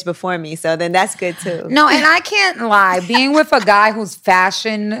real bitch before me. So then that's good too. No, and I can't lie. Being with a guy who's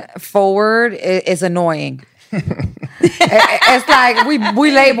fashion forward is annoying. It's like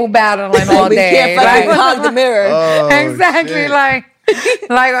we label battling all we day. can't fucking Like, hug the mirror. exactly. shit.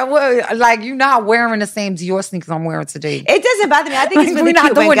 Like you're not wearing the same Dior sneakers I'm wearing today. It doesn't bother me. I think it's Like, really we're not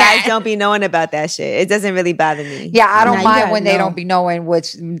cute when doing guys that. don't be knowing about that shit. It doesn't really bother me. Yeah, I don't Nah, you mind gotta when they know. don't be knowing.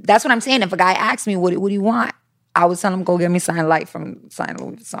 Which that's what I'm saying. If a guy asks me, "What do you want?" I would tell him, "Go get me Sign Light from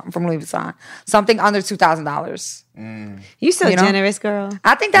Louis Vuitton, something under $2,000." You so You know? generous, girl.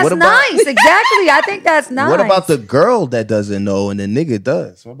 I think that's What about- nice. Exactly. I think that's nice. What about the girl that doesn't know and the nigga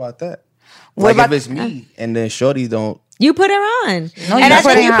does? What about that? What Like about- if it's me and then Shorty don't You put her on. No, and you're I think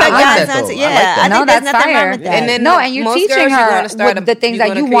putting you her put on. guys I like that, on. though. Yeah, I like that. I No, think there's that's nothing fire. wrong with that. And then No, and you're most teaching girls, you're her gonna start with the things you're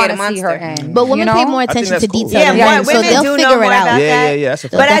that gonna you want to create a see her monster. in. But women you know? pay more think attention that's to cool. detail. Yeah, than more, men, so women they'll do know figure more it out. about Yeah, that. that's a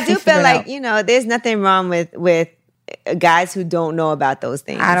fact. But I They'll do figure feel it like out. there's nothing wrong with guys who don't know about those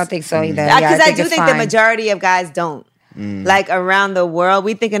things. I don't think so either. Because I think do it's think the fine. majority of guys don't. Like around the world,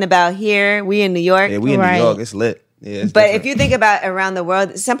 we thinking about here. We in New York. Yeah, we in Right. New York. It's lit. Yeah, it's But different. if you think about around the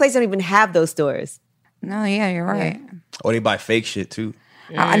world, some places don't even have those stores. No, yeah, you're right. or they buy fake shit too.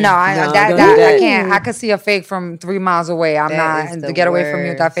 No, I don't that do I that. can't. I could see a fake from 3 miles away. I'm That is not the to get away from you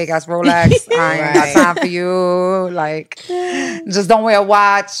with that worst. fake ass Rolex. I ain't got Right. time for you. Like, just don't wear a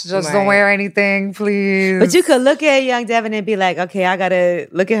watch. Just don't Right. wear anything, please. But you could look at Young Devin and be like, okay, I gotta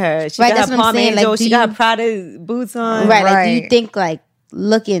look at her. She Right, got that's her what I'm Palm saying. Angel. Like, She do got her you- Prada boots on. Right. Like, do you Right. think like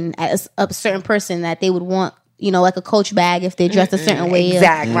looking at a certain person that they would want, like a Coach bag if they dressed a certain way, or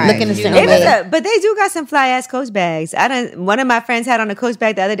Exactly. looking a Right. certain It was way? but they do got some fly ass Coach bags. One of my friends had on a Coach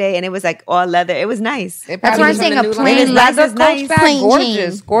bag the other day, and it was like all leather. It was nice. It That's probably what I'm was saying. on the A new plain line. leather It's Coach nice. bag, Plain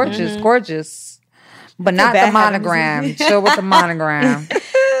gorgeous, jean. gorgeous, gorgeous. But not bad the monogram. Chill with the monogram.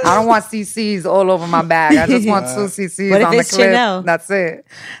 I don't want CCs all over my bag. I just want 2 CCs What if on the it's clip. Chanel? That's it.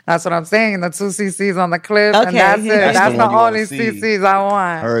 That's what I'm saying. The 2 CCs on the clip, Okay. and that's it. That's That's the the one you wanna only see. CCs I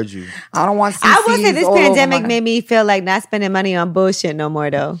want. Heard you. I don't want CCs. I will say this all over pandemic my- made me feel like not spending money on bullshit no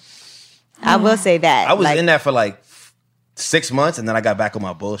more though. I will say that. I was Like, in that for like 6 months, and then I got back on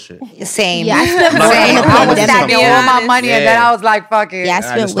my bullshit. Same. Yeah, I spent more Same. on the I was pandemic. stacking Be all my honest. money, and then Yeah. I was like, "Fuck it." Yeah, I And I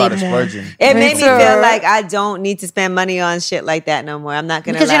spent just way started more. splurging. It Me made me too. feel like I don't need to spend money on shit like that no more. I'm not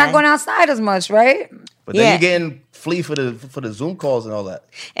gonna Because lie. you're not going outside as much, right? But then Yeah. you're getting flea for the Zoom calls and all that.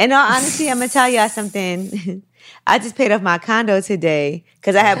 In all honesty, I'm gonna tell y'all something. I just paid off my condo today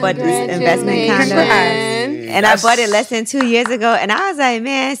because I had bought this investment condo. And I bought it less than 2 years ago. And I was like,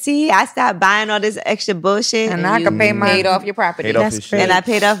 man, see, I stopped buying all this extra bullshit. And I can pay my Paid off your property. Paid off That's his great. shit. And I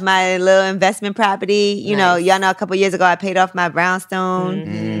paid off my little investment property. You know, y'all know a couple years ago I paid off my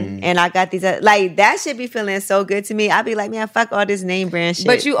brownstone. And I got these, like, that should be feeling so good to me. I'd be like, man, fuck all this name brand shit.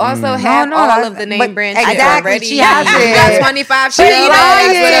 But you also have No, all that's- of the name but brand shit exactly, already. she has You it. got 25 She shit. What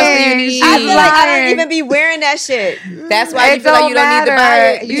else do you lying. need? I feel like I don't lying. even be wearing that shit. That's why you It feel like don't you don't need to buy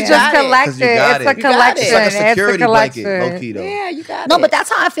matter. it. You got just it. collect 'Cause you it. got It's it. a You got it. collection. It's like a It's security blanket, collection. low key though. Yeah, you got No, it. but that's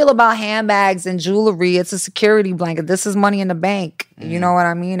how I feel about handbags and jewelry. It's a security blanket. This is money in the bank. You know what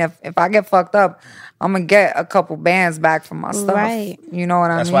I mean? If I get fucked up, I'm gonna get a couple bands back from my stuff. Right. You know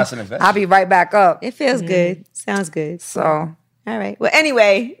what I That's mean? why it's an investment. I'll be right back up. It feels good. Sounds good. So All right. Well,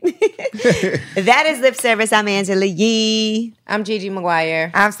 anyway, that is Lip Service. I'm Angela Yee. I'm Gigi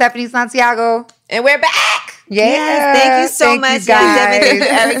McGuire. I'm Stephanie Santiago. And we're back. Yeah. Yes, thank you so much, guys. Devin,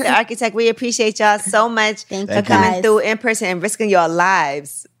 Eric the Architect. We appreciate y'all so much Thank for you, coming guys. through in person and risking your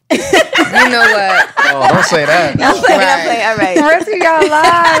lives. You know what? Oh, don't say that. I'm playing. All right. Rest of y'all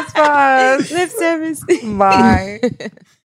lives for us. Lip Service. Bye.